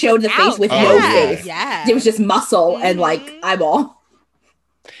then they showed the face with no face. Yeah. It was just muscle and like eyeball.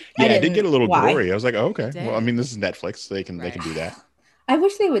 Yeah, it did get a little gory. I was like, oh, okay. Well, I mean, this is Netflix. So they can do that. I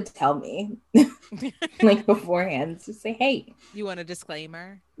wish they would tell me like beforehand. Just say, hey. You want a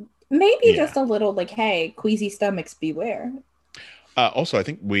disclaimer? Maybe just a little like, hey, queasy stomachs beware. Also, I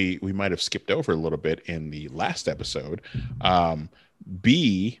think we might have skipped over a little bit in the last episode.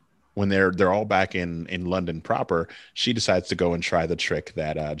 B, when they're all back in London proper, she decides to go and try the trick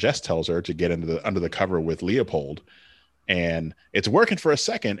that Jess tells her to get under the cover with Leopold, and it's working for a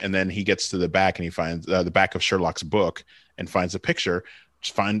second. And then he gets to the back and he finds the back of Sherlock's book and finds a picture.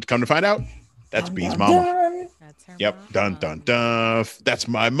 Come to find out, that's B's mama. That's her. Yep, mom. dun dun dun. That's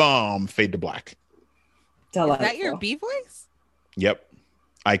my mom. Fade to black. Delightful. Is that your B voice? Yep.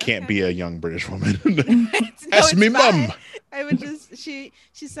 I can't be a young British woman. That's me mum. I would just she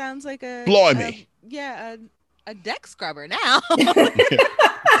sounds like a blimey. A deck scrubber now.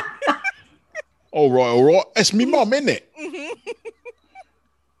 All right. It's me mum, isn't it?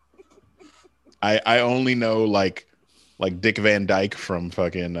 I only know like Dick Van Dyke from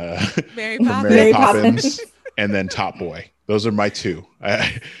fucking Mary Poppins and then Top Boy. Those are my two.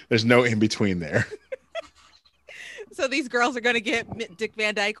 There's no in between there. So these girls are going to get Dick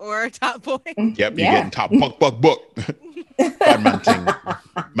Van Dyke or Top Boy? Yep, you're getting Top Buck. Bad man thing.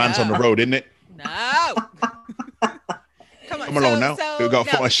 Man's on the road, isn't it? No. Come along now. We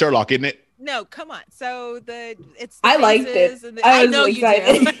got Sherlock, isn't it? No, come on. So I liked it. I know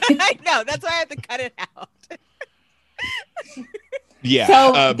excited. You do. I know. That's why I have to cut it out. Yeah.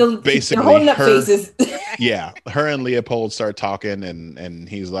 So basically, they're holding up faces. Yeah, her and Leopold start talking, and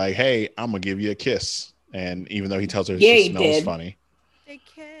he's like, "Hey, I'm gonna give you a kiss." And even though he tells her she smells funny, they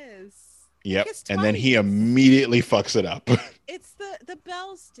kiss. Yep. And then he immediately fucks it up. It's the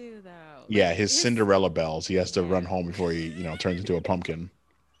bells do though. Yeah, his Cinderella bells. He has to run home before he turns into a pumpkin.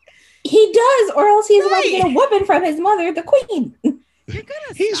 He does, or else he's about to get a whooping from his mother, the queen.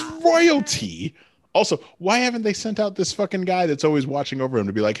 He's royalty. Also, why haven't they sent out this fucking guy that's always watching over him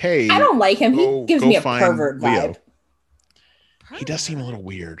to be like, hey, I don't like him. He gives me a pervert vibe. He does seem a little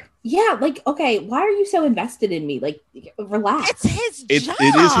weird. Yeah, like, okay, why are you so invested in me? Like, relax. It's his job.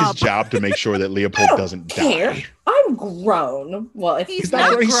 It is his job to make sure that Leopold doesn't die. I'm grown. Well, if he's not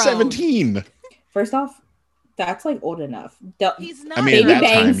grown. He's 17. First off, That's like old enough. He's not. I mean, Baby at that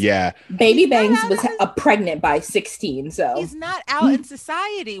Bangs, time, yeah. Baby Bangs was pregnant by 16, so he's not out in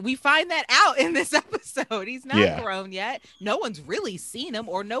society. We find that out in this episode. He's not grown yet. No one's really seen him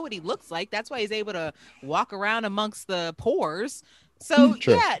or know what he looks like. That's why he's able to walk around amongst the pores. So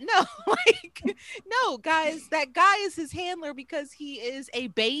no, guys, that guy is his handler because he is a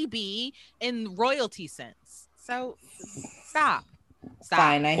baby in royalty sense. So stop.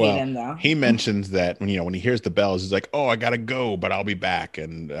 Fine, I hate him though. He mentions that when he hears the bells, he's like, "Oh, I gotta go, but I'll be back,"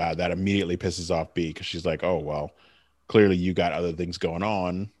 and that immediately pisses off B because she's like, "Oh, well, clearly you got other things going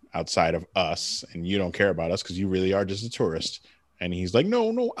on outside of us, and you don't care about us because you really are just a tourist." And he's like,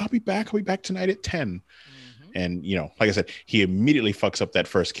 "No, I'll be back. I'll be back tonight at 10." And like I said, he immediately fucks up that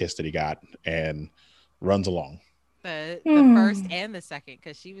first kiss that he got and runs along. The first and the second,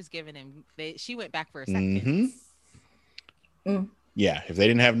 because she was giving him. She went back for a second. Yeah, if they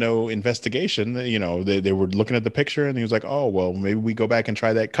didn't have no investigation, they were looking at the picture and he was like, "Oh, well, maybe we go back and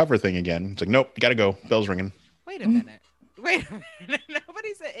try that cover thing again." It's like, "Nope, gotta go. Bell's ringing." Wait a minute.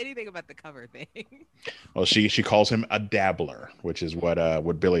 Nobody said anything about the cover thing. Well, she calls him a dabbler, which is what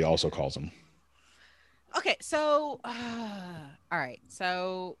Billy also calls him. Okay, so all right.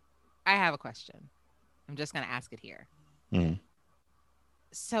 So I have a question. I'm just gonna ask it here.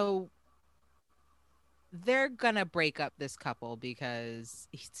 So they're gonna break up this couple because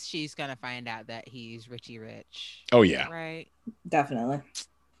she's gonna find out that he's Richie Rich. Oh yeah, right. Definitely.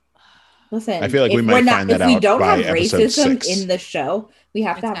 Listen, I feel like we might find that out. If we don't have racism in the show, we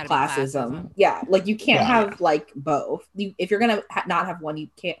have to have classism. Yeah, like you can't have like both. If you're gonna not have one, you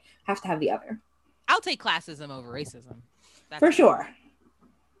can't have to have the other. I'll take classism over racism. For sure.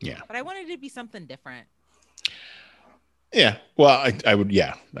 Yeah, but I wanted it to be something different. Yeah, well, I would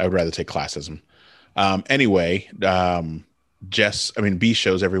rather take classism. Anyway, B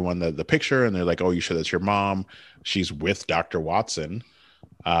shows everyone the picture and they're like, "Oh, you sure that's your mom?" She's with Dr. Watson.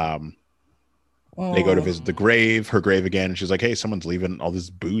 They go to visit her grave again. And she's like, "Hey, someone's leaving all this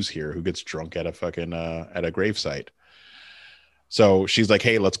booze here. Who gets drunk at a fucking at a gravesite?" So she's like,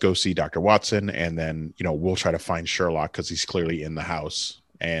 "Hey, let's go see Dr. Watson. And then, we'll try to find Sherlock because he's clearly in the house."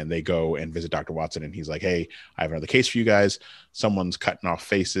 And they go and visit Dr. Watson. And he's like, "Hey, I have another case for you guys. Someone's cutting off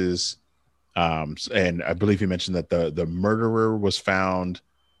faces." And I believe he mentioned that the murderer was found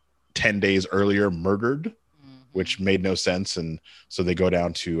 10 days earlier, murdered, which made no sense. And so they go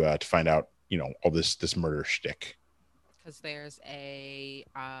down to find out, all this murder shtick. Because there's a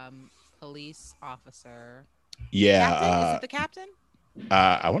police officer. Yeah. Captain? Is it the captain?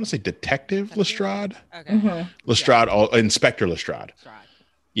 I want to say Detective Lestrade. Okay. Lestrade, Inspector Lestrade.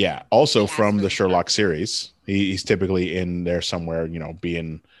 Yeah. Also from the Sherlock series. He's typically in there somewhere,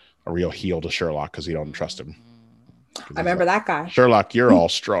 being a real heel to Sherlock because he don't trust him. I remember that guy. Sherlock, you're all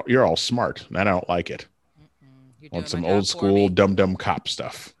you're all smart, and I don't like it. Want some old school dumb cop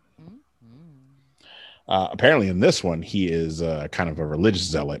stuff. Apparently, in this one, he is kind of a religious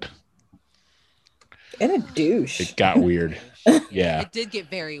zealot and a douche. It got weird. Yeah, it did get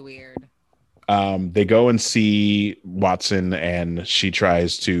very weird. They go and see Watson, and she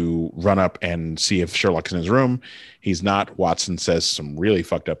tries to run up and see if Sherlock's in his room. He's not. Watson says some really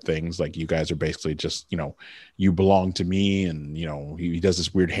fucked up things, like, "You guys are basically just, you belong to me." And, he does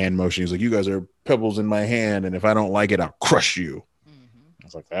this weird hand motion. He's like, "You guys are pebbles in my hand, and if I don't like it, I'll crush you." I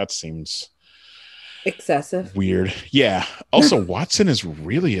was like, that seems excessive. Weird. Yeah. Also, Watson is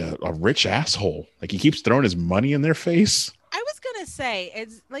really a rich asshole. Like, he keeps throwing his money in their face. I was gonna say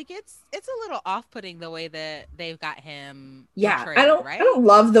it's a little off-putting the way that they've got him. Yeah, I don't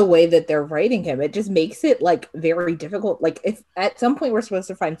love the way that they're writing him. It just makes it like very difficult. Like, if at some point we're supposed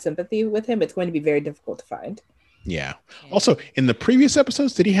to find sympathy with him, it's going to be very difficult to find. Yeah. Also, in the previous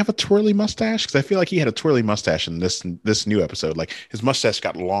episodes, did he have a twirly mustache? Because I feel like he had a twirly mustache in this new episode. Like, his mustache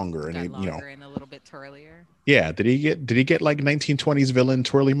got longer, and and a little bit twirlier. Yeah. Did he get like 1920s villain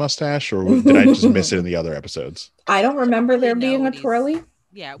twirly mustache, or did I just miss it in the other episodes? I don't remember there being a twirly.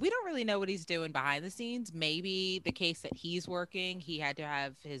 Yeah, we don't really know what he's doing behind the scenes. Maybe the case that he's working, he had to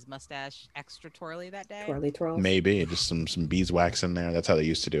have his mustache extra twirly that day. Twirly. Maybe just some beeswax in there. That's how they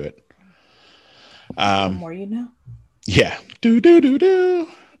used to do it. The more you know. Yeah. Do.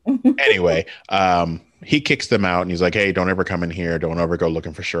 Anyway, he kicks them out and he's like, "Hey, don't ever come in here. Don't ever go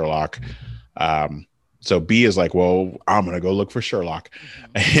looking for Sherlock." So B is like, "Well, I'm gonna go look for Sherlock,"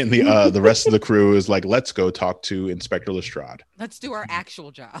 and the rest of the crew is like, "Let's go talk to Inspector Lestrade. Let's do our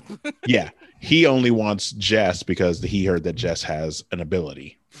actual job." Yeah, he only wants Jess because he heard that Jess has an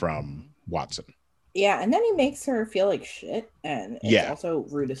ability from Watson. Yeah, and then he makes her feel like shit, and it's also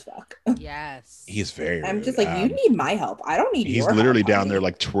rude as fuck. Yes, he's very rude. I'm just like, you need my help. I don't need your help. He's literally down there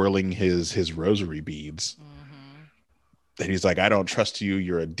like twirling his rosary beads. that he's like, I don't trust you.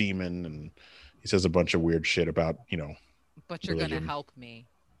 You're a demon. And he says a bunch of weird shit about, but you're going to help me.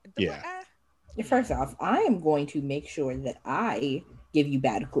 Yeah. First off, I am going to make sure that I give you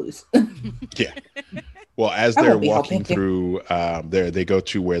bad clues. Yeah. Well, as they're walking through, they go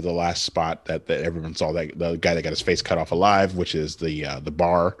to where the last spot that everyone saw, that the guy that got his face cut off alive, which is the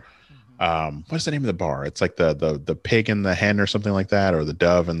bar. What's the name of the bar? It's like the pig and the hen or something like that, or the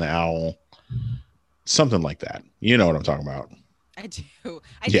dove and the owl, something like that. You know what I'm talking about. I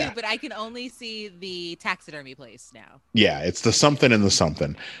do, but I can only see the taxidermy place now. Yeah, it's the something and the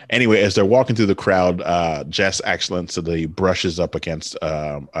something. Anyway, as they're walking through the crowd, Jess accidentally brushes up against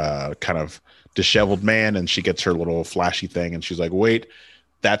a kind of disheveled man, and she gets her little flashy thing, and she's like, wait,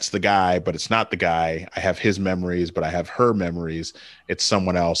 that's the guy, but it's not the guy. I have his memories, but I have her memories. It's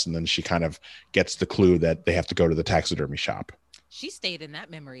someone else. And then she kind of gets the clue that they have to go to the taxidermy shop. She stayed in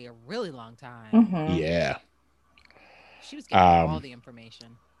that memory a really long time. Mm-hmm. Yeah. She was getting all the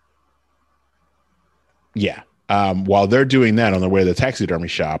information. Yeah. While they're doing that on their way to the taxidermy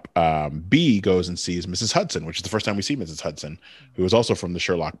shop, B goes and sees Mrs. Hudson, which is the first time we see Mrs. Hudson, who is also from the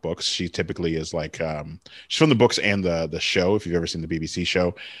Sherlock books. She typically is like, she's from the books and the show. If you've ever seen the BBC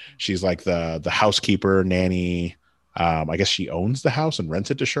show, she's like the housekeeper, nanny. I guess she owns the house and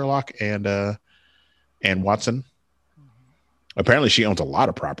rents it to Sherlock and Watson. Apparently she owns a lot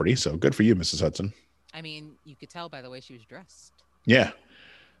of property. So good for you, Mrs. Hudson. I mean, you could tell by the way she was dressed. Yeah.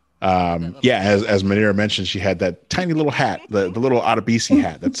 As Manira mentioned, she had that tiny little hat, the little Adebisi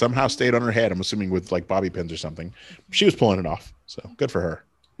hat that somehow stayed on her head. I'm assuming with like bobby pins or something. She was pulling it off, so good for her.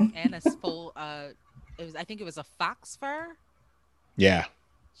 And a full, I think it was a fox fur. Yeah,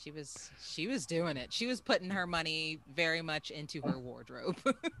 she was doing it. She was putting her money very much into her wardrobe.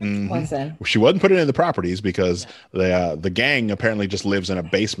 Mm-hmm. She wasn't putting it in the properties because the gang apparently just lives in a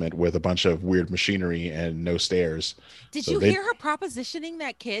basement with a bunch of weird machinery and no stairs. Did you hear her propositioning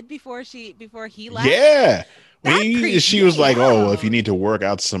that kid before he left? Yeah. She was like, oh, well, if you need to work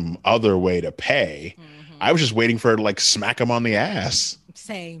out some other way to pay. Mm-hmm. I was just waiting for her to like smack him on the ass.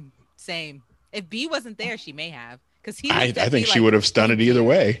 Same. If B wasn't there, she may have. I think she would have stunned it either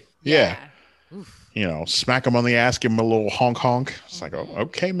way. Yeah. Smack him on the ass, give him a little honk. It's like, oh,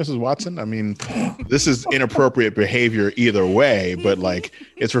 okay, Mrs. Watson. I mean, this is inappropriate behavior either way, but like,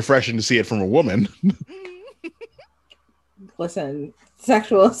 it's refreshing to see it from a woman. Listen,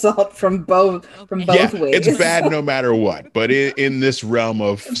 sexual assault from both ways. It's bad no matter what. But in this realm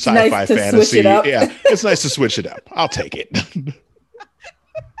of sci-fi fantasy, it's nice to switch it up. I'll take it.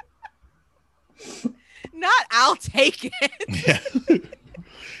 Not I'll take it. Yeah.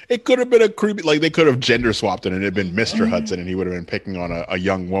 It could have been a creepy, like they could have gender swapped it and it had been Mr. Hudson and he would have been picking on a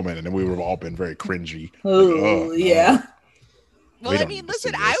young woman and then we would have all been very cringy. Oh, yeah. Well, I mean,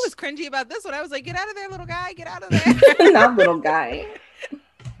 listen, I was cringy about this one. I was like, get out of there, little guy. Get out of there. Not little guy.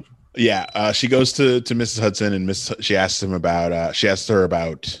 Yeah. She goes to Mrs. Hudson and she asks her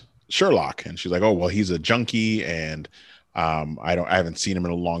about Sherlock. And she's like, oh, well, he's a junkie and I haven't seen him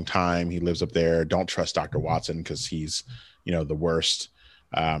in a long time. He lives up there. Don't trust Dr. Watson because he's, the worst.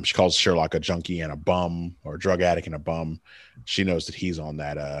 She calls Sherlock a junkie and a bum, or a drug addict and a bum. She knows that he's on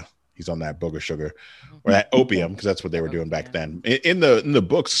that booger sugar or that opium, because that's what they were doing back then. In the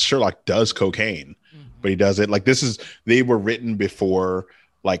books, Sherlock does cocaine, but he does it like they were written before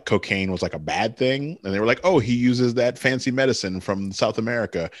like cocaine was like a bad thing, and they were like, oh, he uses that fancy medicine from South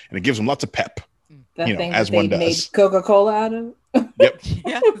America and it gives him lots of pep. That thing as that one they does. made Coca-Cola out of. Yep.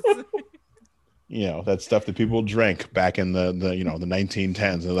 Yes. That stuff that people drank back in the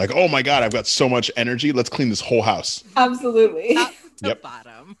 1910s. They're like, oh my God, I've got so much energy. Let's clean this whole house. Absolutely. Top to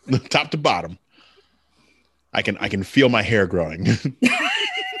bottom. Top to bottom. I can feel my hair growing.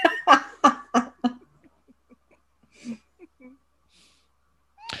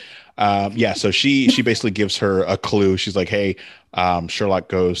 So she basically gives her a clue. She's like, hey, Sherlock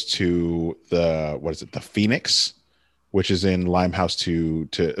goes to the Phoenix, which is in Limehouse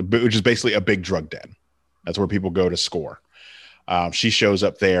which is basically a big drug den. That's where people go to score. She shows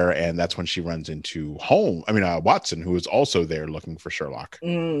up there, and that's when she runs into Watson, who is also there looking for Sherlock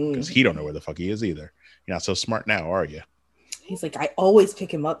because he don't know where the fuck he is either. You're not so smart now, are you? He's like, I always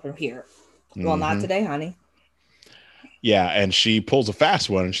pick him up from here. Well, not today, honey. Yeah, and she pulls a fast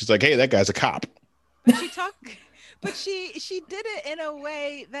one, and she's like, hey, that guy's a cop. But she did it in a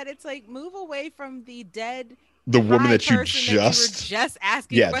way that it's like, move away from the dead. The woman that you just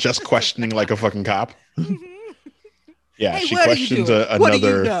asking. Yeah, just questioning like a fucking cop. Yeah, hey, she questions another. What do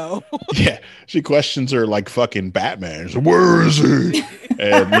you know? Yeah, she questions her like fucking Batman. She's like, where is he?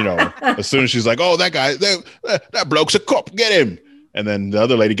 And as soon as she's like, oh, that guy, that bloke's a cop, get him. And then the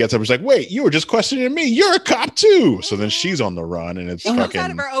other lady gets up and is like, wait, you were just questioning me. You're a cop too. So then she's on the run and it's she comes fucking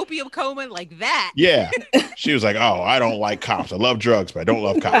out of her opium coma like that. Yeah. She was like, oh, I don't like cops. I love drugs, but I don't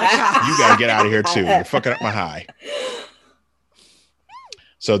love cops. You got to get out of here too. You're fucking up my high.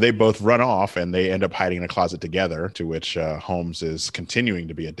 So they both run off and they end up hiding in a closet together, to which Holmes is continuing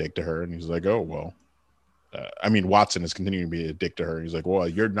to be a dick to her. And he's like, oh, well, Watson is continuing to be a dick to her. He's like, well,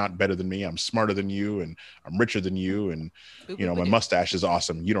 you're not better than me. I'm smarter than you and I'm richer than you. And, my mustache is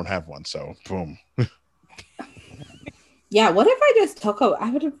awesome. You don't have one. So boom. Yeah. What if I just took I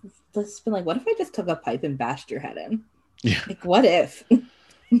would have just been like, what if I just took a pipe and bashed your head in? Yeah. Like, what if?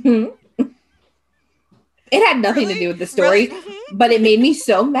 It had nothing to do with the story, but it made me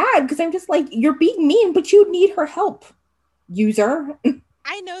so mad because I'm just like, you're being mean, but you need her help, user.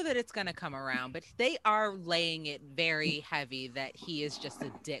 I know that it's going to come around, but they are laying it very heavy that he is just a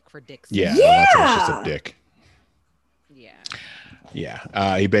dick for dick's sake. Yeah. That's just a dick. Yeah.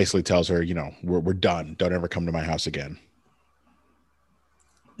 Yeah. He basically tells her, we're done. Don't ever come to my house again.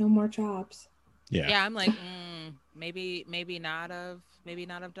 No more jobs. Yeah. Yeah. I'm like, maybe not have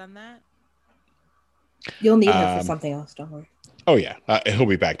done that. You'll need her for something else. Don't worry. Oh yeah. He'll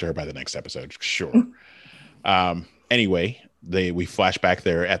be back to her by the next episode. Sure. Anyway, we flash back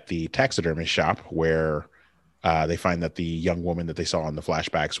there at the taxidermy shop where they find that the young woman that they saw in the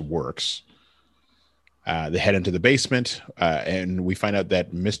flashbacks works. They head into the basement and we find out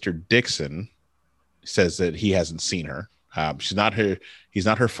that Mr. Dixon says that he hasn't seen her. He's not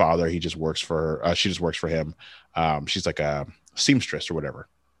her father. He just works for her. She just works for him. She's like a seamstress or whatever,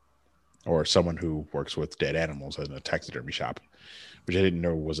 or someone who works with dead animals in a taxidermy shop, which I didn't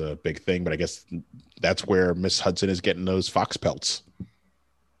know was a big thing, but I guess that's where Miss Hudson is getting those fox pelts.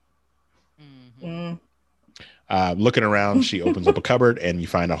 Mm-hmm. Looking around, she opens up a cupboard and you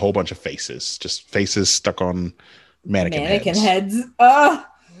find a whole bunch of faces, just faces stuck on mannequin heads.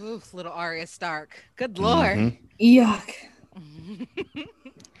 Oof, little Arya Stark. Good Lord. Mm-hmm. Yuck.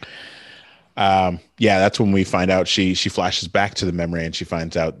 That's when we find out she flashes back to the memory and she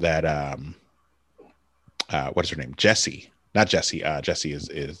finds out that what is her name? Jessie. Not Jessie. Jessie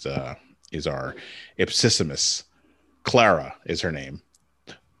is our Ipsissimus. Clara is her name.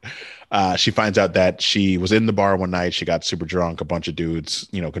 She finds out that she was in the bar one night. She got super drunk. A bunch of dudes,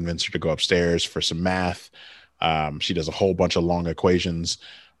 convinced her to go upstairs for some math. She does a whole bunch of long equations.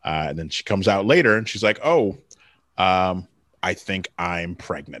 And then she comes out later and she's like, oh, I think I'm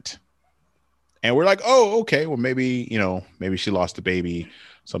pregnant. And we're like, oh, okay. Well, maybe she lost a baby,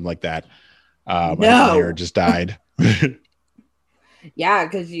 something like that. No. Or just died. Yeah,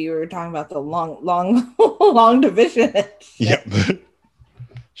 because you were talking about the long division. Yep.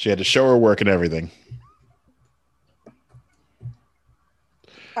 She had to show her work and everything.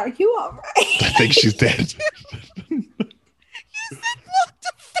 Are you all right? I think she's dead. You said long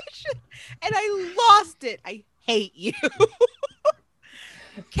division, and I lost it. I hate you.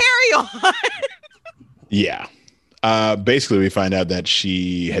 Carry on. Yeah. Basically, we find out that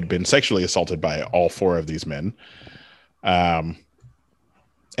she had been sexually assaulted by all four of these men.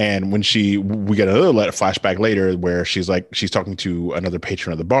 And when we get another flashback later where she's talking to another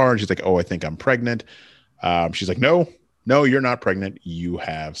patron of the bar and she's like, oh, I think I'm pregnant. She's like, no, you're not pregnant. You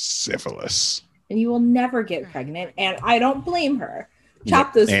have syphilis. And you will never get pregnant. And I don't blame her.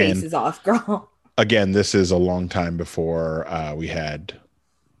 Chop those faces off, girl. Again, this is a long time before we had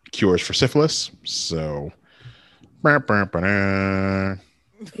cures for syphilis. So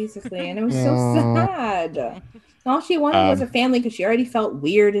basically, and it was so sad. All she wanted was a family because she already felt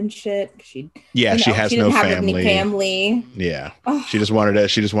weird and shit. She has no family. Family. Yeah, she just wanted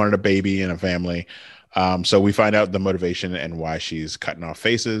a baby and a family. So we find out the motivation and why she's cutting off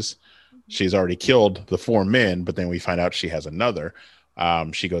faces. She's already killed the four men, but then we find out she has another.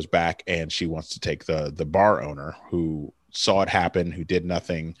 She goes back and she wants to take the bar owner who saw it happen, who did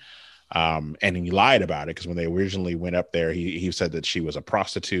nothing. And he lied about it because when they originally went up there, he said that she was a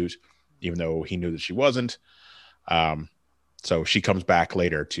prostitute, even though he knew that she wasn't. So she comes back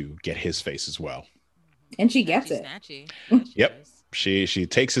later to get his face as well. And she gets it. Yep. She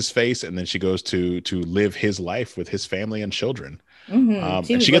takes his face and then she goes to live his life with his family and children.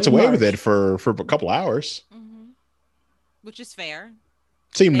 Mm-hmm. And she gets away with it for a couple hours. Mm-hmm. Which is fair.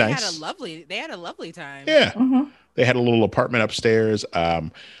 Seemed nice. They had a lovely time. Yeah. Mm-hmm. They had a little apartment upstairs.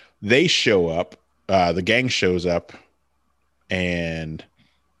 They show up. The gang shows up, and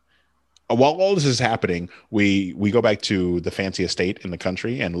while all this is happening, we go back to the fancy estate in the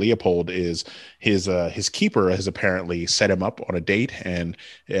country, and Leopold is his keeper has apparently set him up on a date, and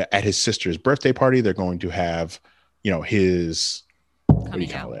at his sister's birthday party, they're going to have his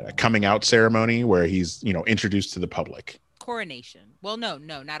a coming out ceremony where he's introduced to the public. coronation. Well, no,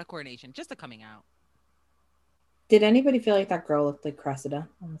 not a coronation, just a coming out. Did anybody feel like that girl looked like Cressida?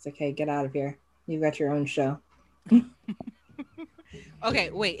 I was like, hey, get out of here. You've got your own show. Okay,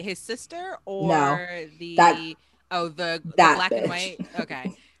 wait, his sister or the black bitch. And white?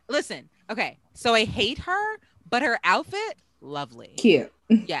 Okay. Listen, okay, so I hate her, but her outfit, lovely. Cute.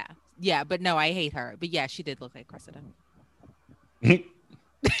 Yeah, but no, I hate her. But yeah, she did look like Cressida.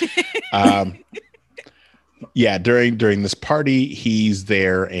 Yeah, during this party, he's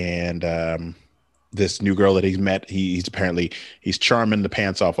there, and this new girl that he's met, he's charming the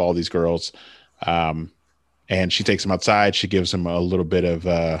pants off all these girls, and she takes him outside. She gives him a little bit of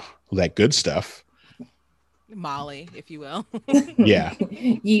that good stuff, Molly, if you will. Yeah,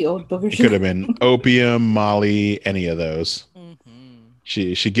 ye old booger. It could have been opium, Molly, any of those.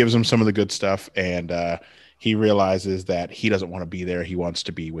 She gives him some of the good stuff, and he realizes that he doesn't want to be there. He wants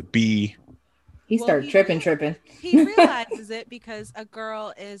to be with B. He started tripping. He realizes it because a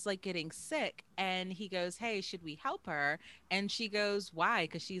girl is like getting sick, and he goes, "Hey, should we help her?" And she goes, "Why?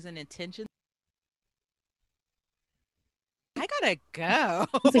 Because she's an intention." I gotta go.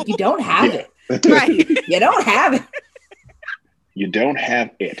 It's like, you don't have it. Right. You don't have it. You don't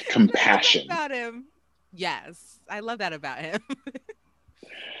have it. Compassion. About him. Yes, I love that about him.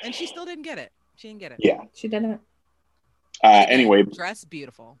 And she still didn't get it. She didn't get it. Yeah, she didn't. Anyway, dressed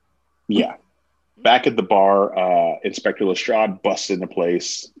beautiful. Yeah. Back at the bar, Inspector Lestrade busts into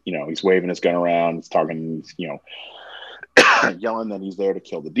place. You know, he's waving his gun around. He's talking, yelling that he's there to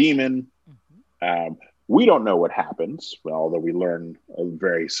kill the demon. We don't know what happens, although we learn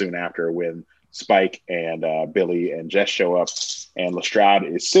very soon after when Spike and Billy and Jess show up, and Lestrade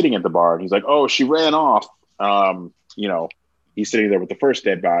is sitting at the bar, and he's like, "Oh, she ran off." He's sitting there with the first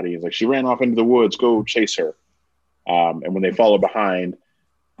dead body. He's like, "She ran off into the woods. Go chase her." And when they follow behind,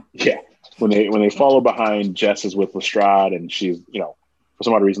 when they follow behind, Jess is with Lestrade, and she's, for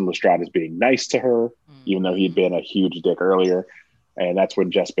some odd reason, Lestrade is being nice to her, even though he'd been a huge dick earlier. And that's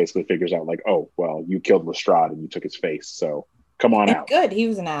when Jess basically figures out, like, "Oh, well, you killed Lestrade and you took his face, so come on out." Good, he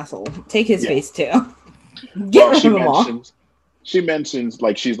was an asshole. Take his face too. Get rid of him all. She mentions,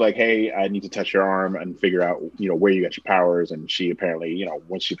 like, she's like, "Hey, I need to touch your arm and figure out, where you got your powers." And she apparently,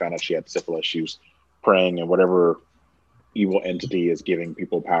 once she found out she had syphilis, she was praying, and whatever evil entity is giving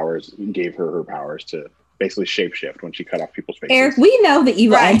people powers gave her powers to basically shapeshift when she cut off people's faces. Eric, we know the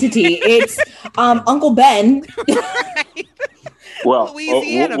evil entity. It's Uncle Ben. Well,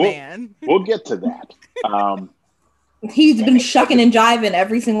 Louisiana man. We'll get to that. He's been shucking and jiving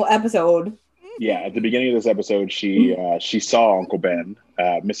every single episode. Yeah, at the beginning of this episode, she saw Uncle Ben,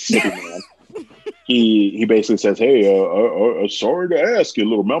 Mississippi man. He basically says, "Hey, sorry to ask you,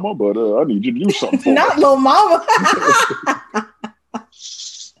 little mama, but I need you to do something for Not me." little mama.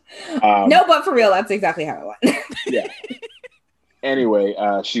 No, but for real, that's exactly how it went. Yeah. Anyway,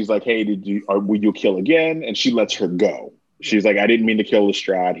 she's like, "Hey, will you kill again?" And she lets her go. She's like, "I didn't mean to kill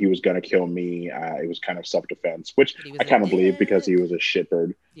Lestrade. He was going to kill me. It was kind of self-defense," which I kind of believe because he was a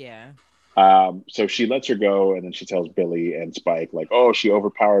shitbird. Yeah. So she lets her go, and then she tells Billy and Spike, like, "Oh, she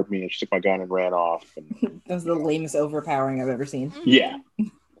overpowered me, and she took my gun and ran off." And that was the lamest overpowering I've ever seen. Yeah.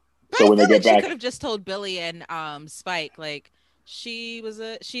 But so when they get back, she could have just told Billy and Spike, like, she's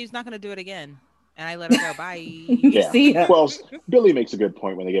not going to do it again. And I let her go. Bye. Yeah. Well, Billy makes a good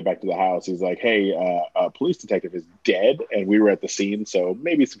point when they get back to the house. He's like, "Hey, a police detective is dead, and we were at the scene, so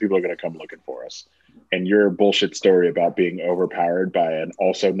maybe some people are going to come looking for us. And your bullshit story about being overpowered by an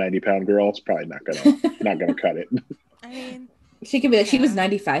also 90-pound girl is probably not gonna cut it." I mean, she could be like, "She was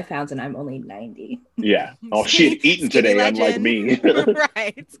 95 pounds, and I'm only 90." Yeah. Oh, she had eaten today, unlike me.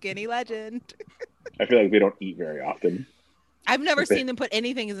 Right, skinny legend. I feel like they don't eat very often. I've never seen them put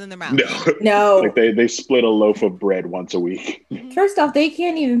anything in their mouth. No. Like they split a loaf of bread once a week. First off, they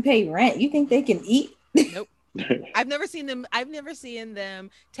can't even pay rent. You think they can eat? Nope. I've never seen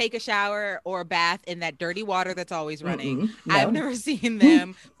them take a shower or a bath in that dirty water that's always running. No. I've never seen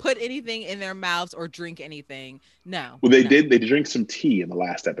them put anything in their mouths or drink anything. No. Well, they did. They drank some tea in the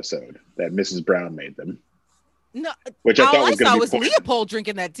last episode that Mrs. Brown made them. No, which I thought was Leopold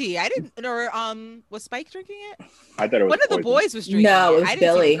drinking that tea. I didn't, or was Spike drinking it? I thought it was one of the boys was drinking. No, it was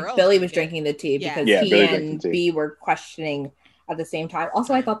Billy. Billy was it. drinking the tea because he and B were questioning at the same time.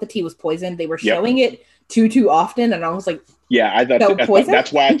 Also, I thought the tea was poisoned. They were showing it too often, and I was like, "Yeah, I thought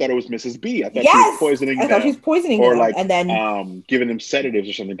that's why I thought it was Mrs. B. I thought she was poisoning. I thought she was poisoning or them, like, and then giving them sedatives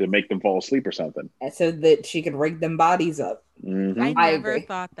or something to make them fall asleep or something, so that she could rig them bodies up." Mm-hmm. I never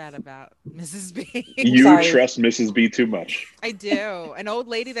thought that about Mrs. B. You trust Mrs. B too much. I do. An old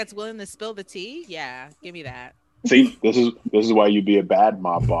lady that's willing to spill the tea. Yeah, give me that. See, this is why you'd be a bad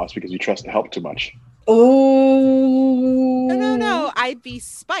mob boss, because you trust the help too much. Oh, No. I'd be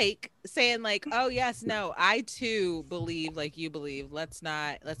Spike saying like, "Oh yes, no, I too believe like you believe. Let's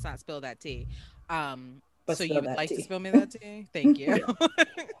not spill that tea." So you would like to spill me that tea? Thank you.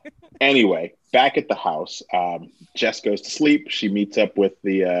 Anyway, back at the house, Jess goes to sleep. She meets up with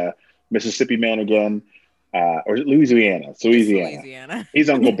the Mississippi man again, or Louisiana. It's Louisiana. He's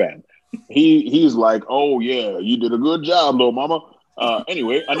Uncle Ben. He's like, "Oh yeah, you did a good job, little mama.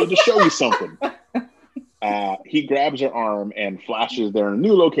 Anyway, I need to show you something." He grabs her arm and flashes. They're in a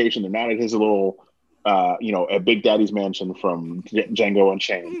new location. They're not at his little, at Big Daddy's mansion from Django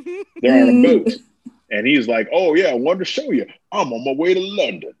Unchained. They're on a boat. And he's like, "Oh yeah, I wanted to show you. I'm on my way to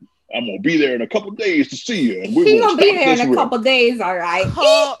London. I'm gonna be there in a couple days to see you." And we're gonna be there in a couple days, all right.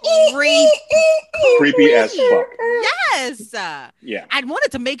 Creepy as fuck. Yes. Yeah. I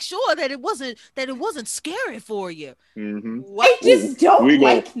wanted to make sure that it wasn't scary for you. Mm-hmm. I just don't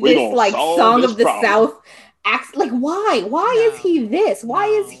like this like Song of the South. Acts like why? Why is he this? Why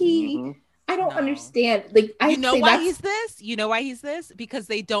is he? Mm-hmm. I don't understand. Like, you know why he's this? You know why he's this? Because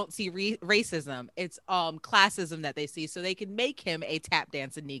they don't see racism. It's classism that they see, so they can make him a tap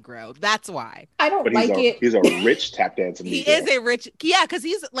dancing Negro. That's why. I don't like it. He's a rich tap dancing Negro. He is a rich, because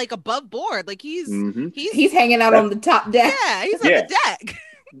he's like above board. Like he's hanging out on the top deck. Yeah, he's on the deck.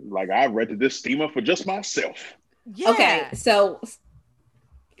 Like, I rented this steamer for just myself. Yeah. Okay, so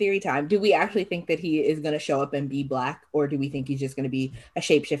theory time. Do we actually think that he is going to show up and be black, or do we think he's just going to be a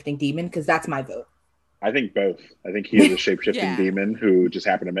shape-shifting demon? Because that's my vote. I think both. I think he is a shape-shifting demon who just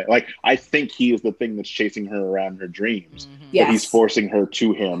happened to make, like, I think he is the thing that's chasing her around her dreams. Mm-hmm. Yes. But he's forcing her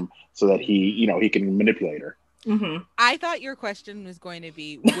to him so that he can manipulate her. Mm-hmm. I thought your question was going to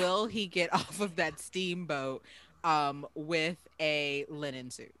be, will he get off of that steamboat with a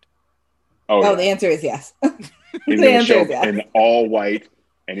linen suit? Oh, the answer is yes. He's going to show up in all white.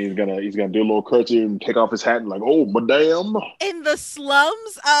 And he's gonna do a little curtsy and take off his hat and like, "Oh, madame." In the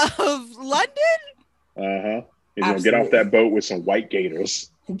slums of London? Uh-huh. He's gonna get off that boat with some white gaiters.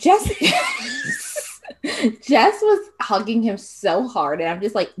 Jess was hugging him so hard, and I'm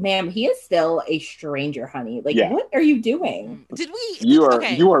just like, "Ma'am, he is still a stranger, honey. Like, what are you doing?" You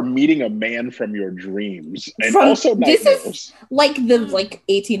are meeting a man from your dreams, and also this is like the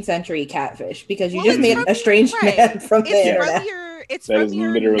 18th century catfish, because you just made a strange man from the internet. It's from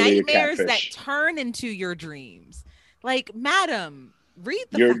your nightmares that turn into your dreams. Like, madam, read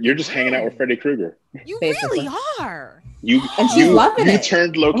the. You're just hanging out with Freddy Krueger. You really are. And she's loving it. You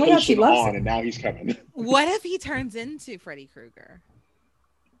turned location on, and now he's coming. What if he turns into Freddy Krueger?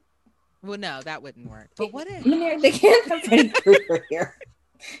 Well, no, that wouldn't work. But what if they can't have Freddy Krueger here?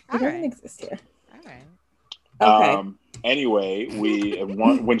 He doesn't exist here. All right. Okay. Anyway,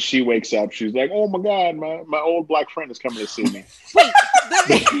 when she wakes up, she's like, "Oh my God, my old black friend is coming to see me."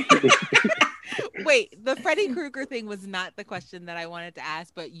 Wait, the Freddy Krueger thing was not the question that I wanted to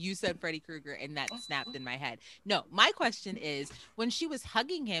ask, but you said Freddy Krueger and that snapped in my head. No, my question is, when she was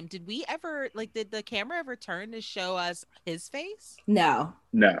hugging him, did the camera ever turn to show us his face? No.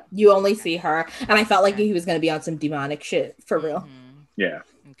 You only see her. And I felt like he was going to be on some demonic shit for real. Mm-hmm. Yeah.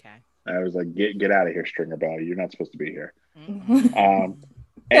 Okay. I was like, get out of here, Stringer Bell. You're not supposed to be here. Mm-hmm.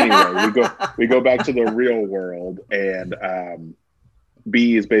 Anyway, we go back to the real world, and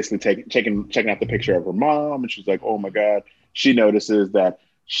B is basically checking out the picture of her mom, and she's like, "Oh my God." She notices that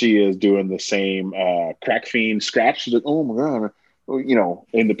she is doing the same crack fiend scratch. She's like, "Oh my God,"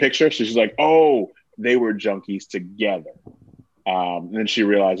 in the picture. So she's like, "Oh, they were junkies together." And then she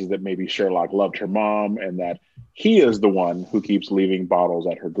realizes that maybe Sherlock loved her mom, and that he is the one who keeps leaving bottles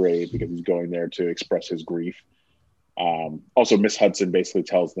at her grave because he's going there to express his grief. Also, Miss Hudson basically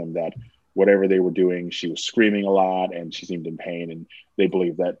tells them that whatever they were doing, she was screaming a lot and she seemed in pain, and they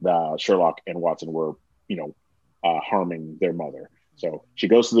believe that Sherlock and Watson were, harming their mother. So she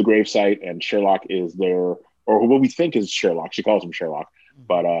goes to the gravesite, and Sherlock is there, or what we think is Sherlock. She calls him Sherlock,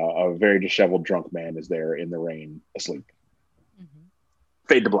 but a very disheveled drunk man is there in the rain, asleep. Mm-hmm.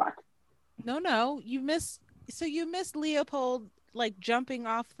 Fade to black. No, you missed Leopold jumping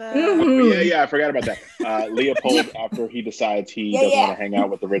off the. Mm-hmm. Yeah, I forgot about that. Leopold, after he decides he doesn't want to hang out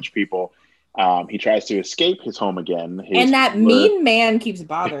with the rich people, he tries to escape his home again. And that mean man keeps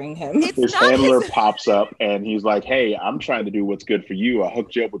bothering him. His handler pops up and he's like, "Hey, I'm trying to do what's good for you. I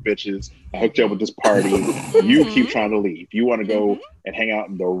hooked you up with bitches. I hooked you up with this party. You keep trying to leave. You want to go and hang out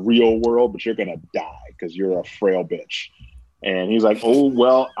in the real world, but you're going to die because you're a frail bitch." And he's like, "Oh,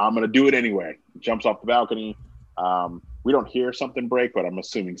 well, I'm going to do it anyway." Jumps off the balcony. We don't hear something break, but I'm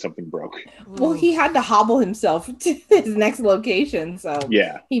assuming something broke. Well, he had to hobble himself to his next location, so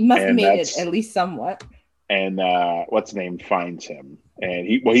he must have made it at least somewhat. And what's the name finds him, and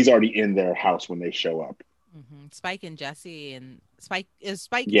he's already in their house when they show up. Mm-hmm. Spike and Jesse and Spike is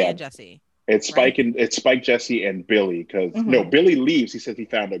Spike Yeah. and Jesse. It's Spike Right. and it's Spike, Jesse, and Billy. Because no, Billy leaves. He says he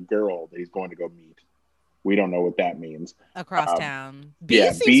found a girl that he's going to go meet. We don't know what that means. Across town. B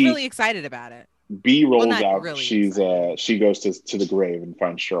yeah, seems B- really excited about it. B rolls not out. really She's excited. she goes to the grave and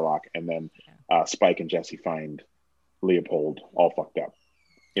finds Sherlock, and then Spike and Jesse find Leopold all fucked up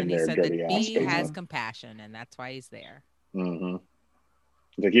in And he their said dirty that ass B has basement. compassion, and that's why he's there. Mm-hmm.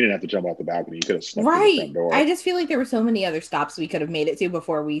 Like, you didn't have to jump out the balcony. You could have snuck through the Right. front door. I just feel like there were so many other stops we could have made it to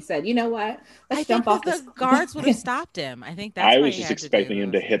before we said, you know what? Let's jump off the this. guards would have stopped him. I think that's I why was he just had to do expecting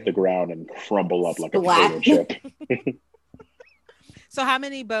him to those hit the things. ground and crumble up like a Splat. potato chip. So how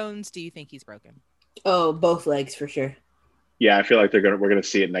many bones do you think he's broken? Oh, both legs for sure. Yeah, I feel like we're gonna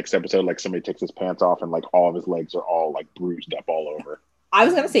see it next episode. Like somebody takes his pants off and like all of his legs are all like bruised up all over. I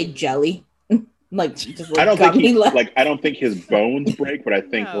was gonna say jelly. Like just like I don't think gummy legs. I don't think his bones break, but I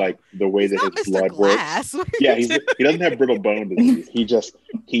think No. like the way He's that not his Mr. blood Glass. works. Yeah, he doesn't have brittle bone disease.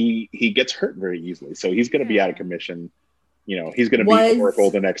 He gets hurt very easily, so he's gonna be out of commission. You know, he's gonna be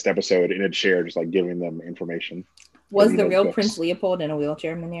Oracle the next episode in a chair, just like giving them information. Was the real Prince Leopold in a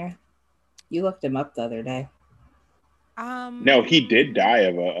wheelchair, Manir? You looked him up the other day. No, he did die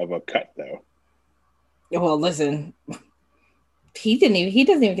of a cut though. Well, listen, he doesn't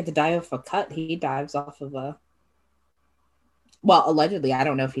even get to die off a cut. He dives off of a. Well, allegedly, I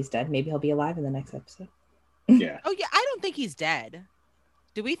don't know if he's dead. Maybe he'll be alive in the next episode. Yeah. Oh yeah, I don't think he's dead.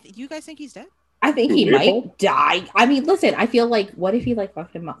 Do we? You guys think he's dead? I think he Leopold? might die. I mean, listen, I feel like what if he like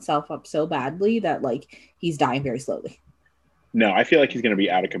fucked himself up so badly that like he's dying very slowly? No, I feel like he's going to be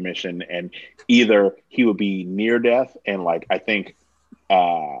out of commission, and either he would be near death, and like I think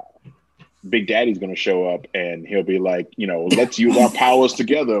Big Daddy's going to show up, and he'll be like, you know, let's use our powers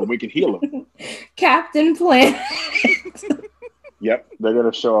together, and we can heal him. Captain Planet. Yep, they're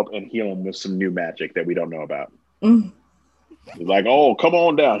going to show up and heal him with some new magic that we don't know about. Mm. He's like, oh, come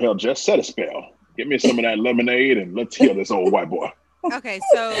on down here, just set a spell. Give me some of that lemonade, and let's heal this old white boy. Okay,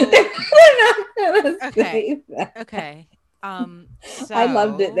 so okay. So I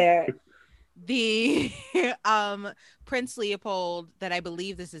loved it there. The Prince Leopold that I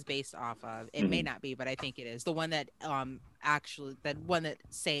believe this is based off of. It may not be, but I think it is. The one that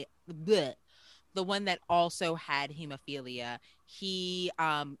the one that also had hemophilia. The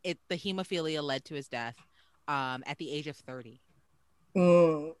hemophilia led to his death at the age of 30.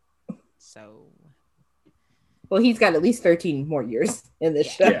 Mm. So well, he's got at least 13 more years in this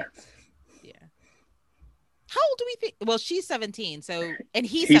show. Yeah. How old do we think? Well, she's 17. So, and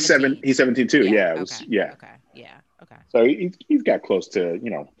he's 17. He's 17 too. Yeah. Okay. Yeah. Okay. Yeah. Okay. So he's got close to, you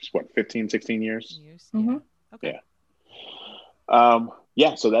know, what, 15, 16 years. Mm-hmm. Yeah. Okay.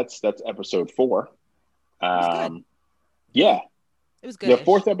 Yeah. So that's episode 4. Good. Yeah. It was good. The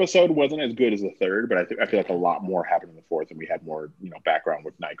 4th episode wasn't as good as the 3rd, but I feel like a lot more happened in the 4th, and we had more, you know, background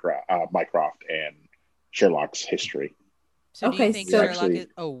with Mycroft and Sherlock's history. So do you think Sherlock is?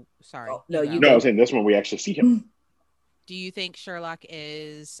 Oh, sorry. Oh, no, you No, I was saying this one we actually see him. Do you think Sherlock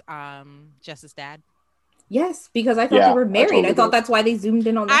is Jess's dad? Yes, because I thought they were married. totally I thought did. that's why they zoomed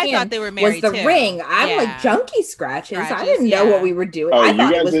in on the I hand. thought they were married was the too. ring. I'm Yeah. like junkie scratches. I Scratches, didn't know yeah. what we were doing. Oh, I you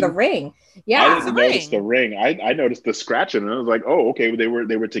thought it guys was the didn't- ring. I Yeah. didn't notice the ring. I noticed the scratching, and I was like, oh, okay, they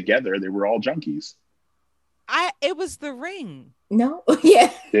were together. They were all junkies. It was the ring. No.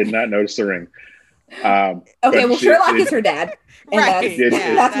 Yeah. Did not notice the ring. Okay, But well, Sherlock is her dad. And Right.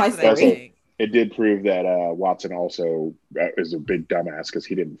 that's my what I story. think. It did prove that Watson also is a big dumbass because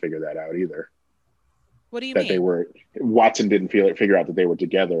he didn't figure that out either. What do you That mean? Watson didn't figure out that they were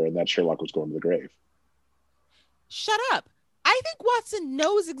together, and that Sherlock was going to the grave. Shut up. I think Watson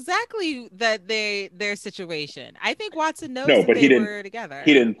knows exactly that their situation. I think Watson knows that they were together.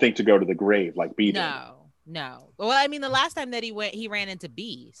 He didn't think to go to the grave like B did. No. Well, I mean, the last time that he went, he ran into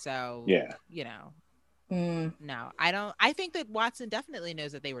B. So Yeah. you know, Mm. no, I don't. I think that Watson definitely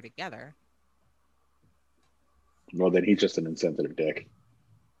knows that they were together. Well, then he's just an insensitive dick.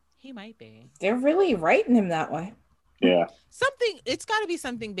 He might be. They're really writing him that way. Yeah. It's got to be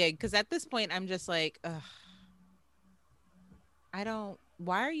something big because at this point, I'm just like, ugh.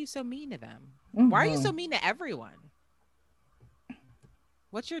 Why are you so mean to them? Why are you so mean to everyone?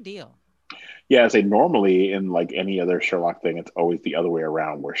 What's your deal? Yeah, I say normally in like any other Sherlock thing, it's always the other way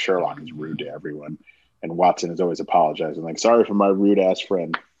around where Sherlock is rude to everyone. And Watson is always apologizing, like, sorry for my rude ass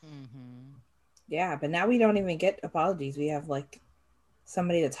friend. Mm-hmm. Yeah, but now we don't even get apologies. We have like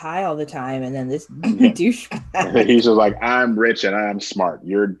somebody that's high all the time, and then this douchebag. He's just like, I'm rich and I'm smart.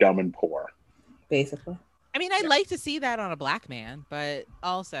 You're dumb and poor. Basically. I mean, I'd like to see that on a black man, but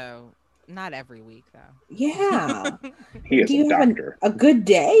also not every week, though. Yeah. He is Do you a have doctor. a good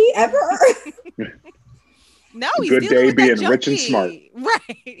day ever? No, he's good dealing day with that being rich and junkie. smart.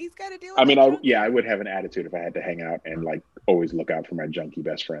 Right. He's got to deal with I mean, that junkie. I would have an attitude if I had to hang out and like always look out for my junkie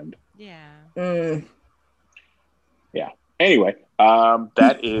best friend. Yeah. Yeah. Anyway,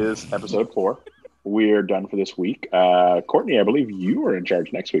 that is episode 4. We're done for this week. Courtney, I believe you are in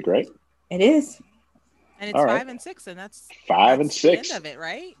charge next week, right? It is. And it's All 5 right. and 6, and that's 5 and 6. the end of it,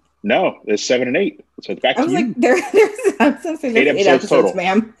 right? No, there's 7 and 8. So it's back I to was you. like, there's 8 episodes, total.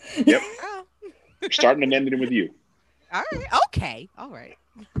 ma'am. Yep. Oh. We're starting and ending with you. All right. Okay. All right.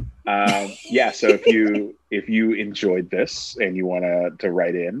 Yeah, so if you enjoyed this and you want to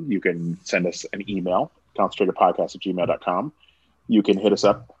write in, you can send us an email, concentratedpodcast@gmail.com. You can hit us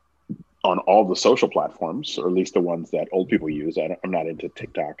up on all the social platforms, or at least the ones that old people use. I'm not into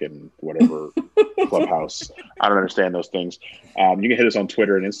TikTok and whatever Clubhouse. I don't understand those things. You can hit us on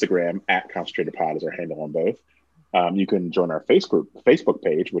Twitter and Instagram @concentratedpod is our handle on both. You can join our Facebook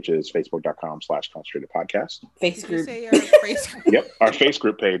page, which is facebook.com/concentratedpodcast. Face group. Yep, our face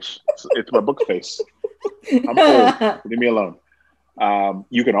group page. It's my book face. I'm old. Leave me alone.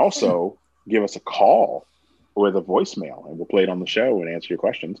 You can also give us a call with a voicemail, and we'll play it on the show and answer your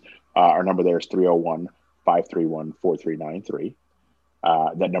questions. Our number there is 301-531-4393.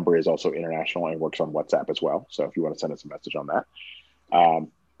 That number is also international and works on WhatsApp as well. So if you want to send us a message on that.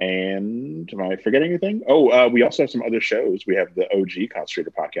 And am I forgetting anything? We also have some other shows. We have the OG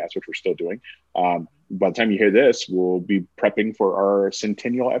Concentrated podcast, which we're still doing. By the time you hear this, we'll be prepping for our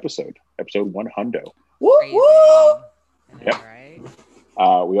centennial episode 100. Woo, woo! Yep. All right.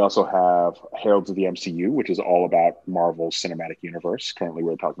 We also have Heralds of the MCU, which is all about Marvel's cinematic universe. Currently,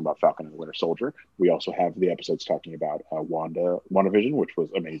 we're talking about Falcon and the Winter Soldier. We also have the episodes talking about WandaVision, which was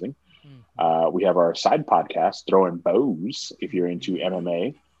amazing. We have our side podcast, Throwing Bows, if you're into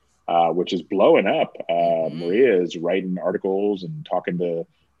MMA, which is blowing up. Maria is writing articles and talking to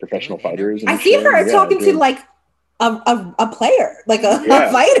professional fighters. I see her talking to like a player, like a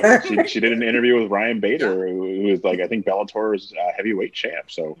fighter. She did an interview with Ryan Bader, who is like, I think Bellator's heavyweight champ.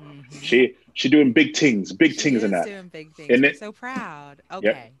 So she doing big things in that. Doing big things. We're so proud. Okay.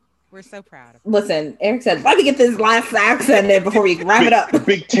 Yep. We're so proud of her. Listen, Eric said, let me get this last accent in before we wrap it up.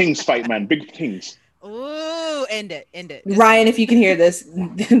 Big things fight, man. Big things. Ooh, end it. Ryan, if you can hear this,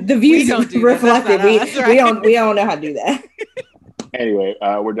 the views reflected. We don't know how to do that. Anyway,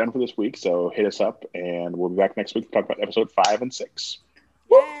 we're done for this week, so hit us up, and we'll be back next week to talk about episode 5 and 6.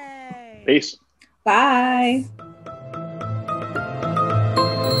 Yay. Peace. Bye.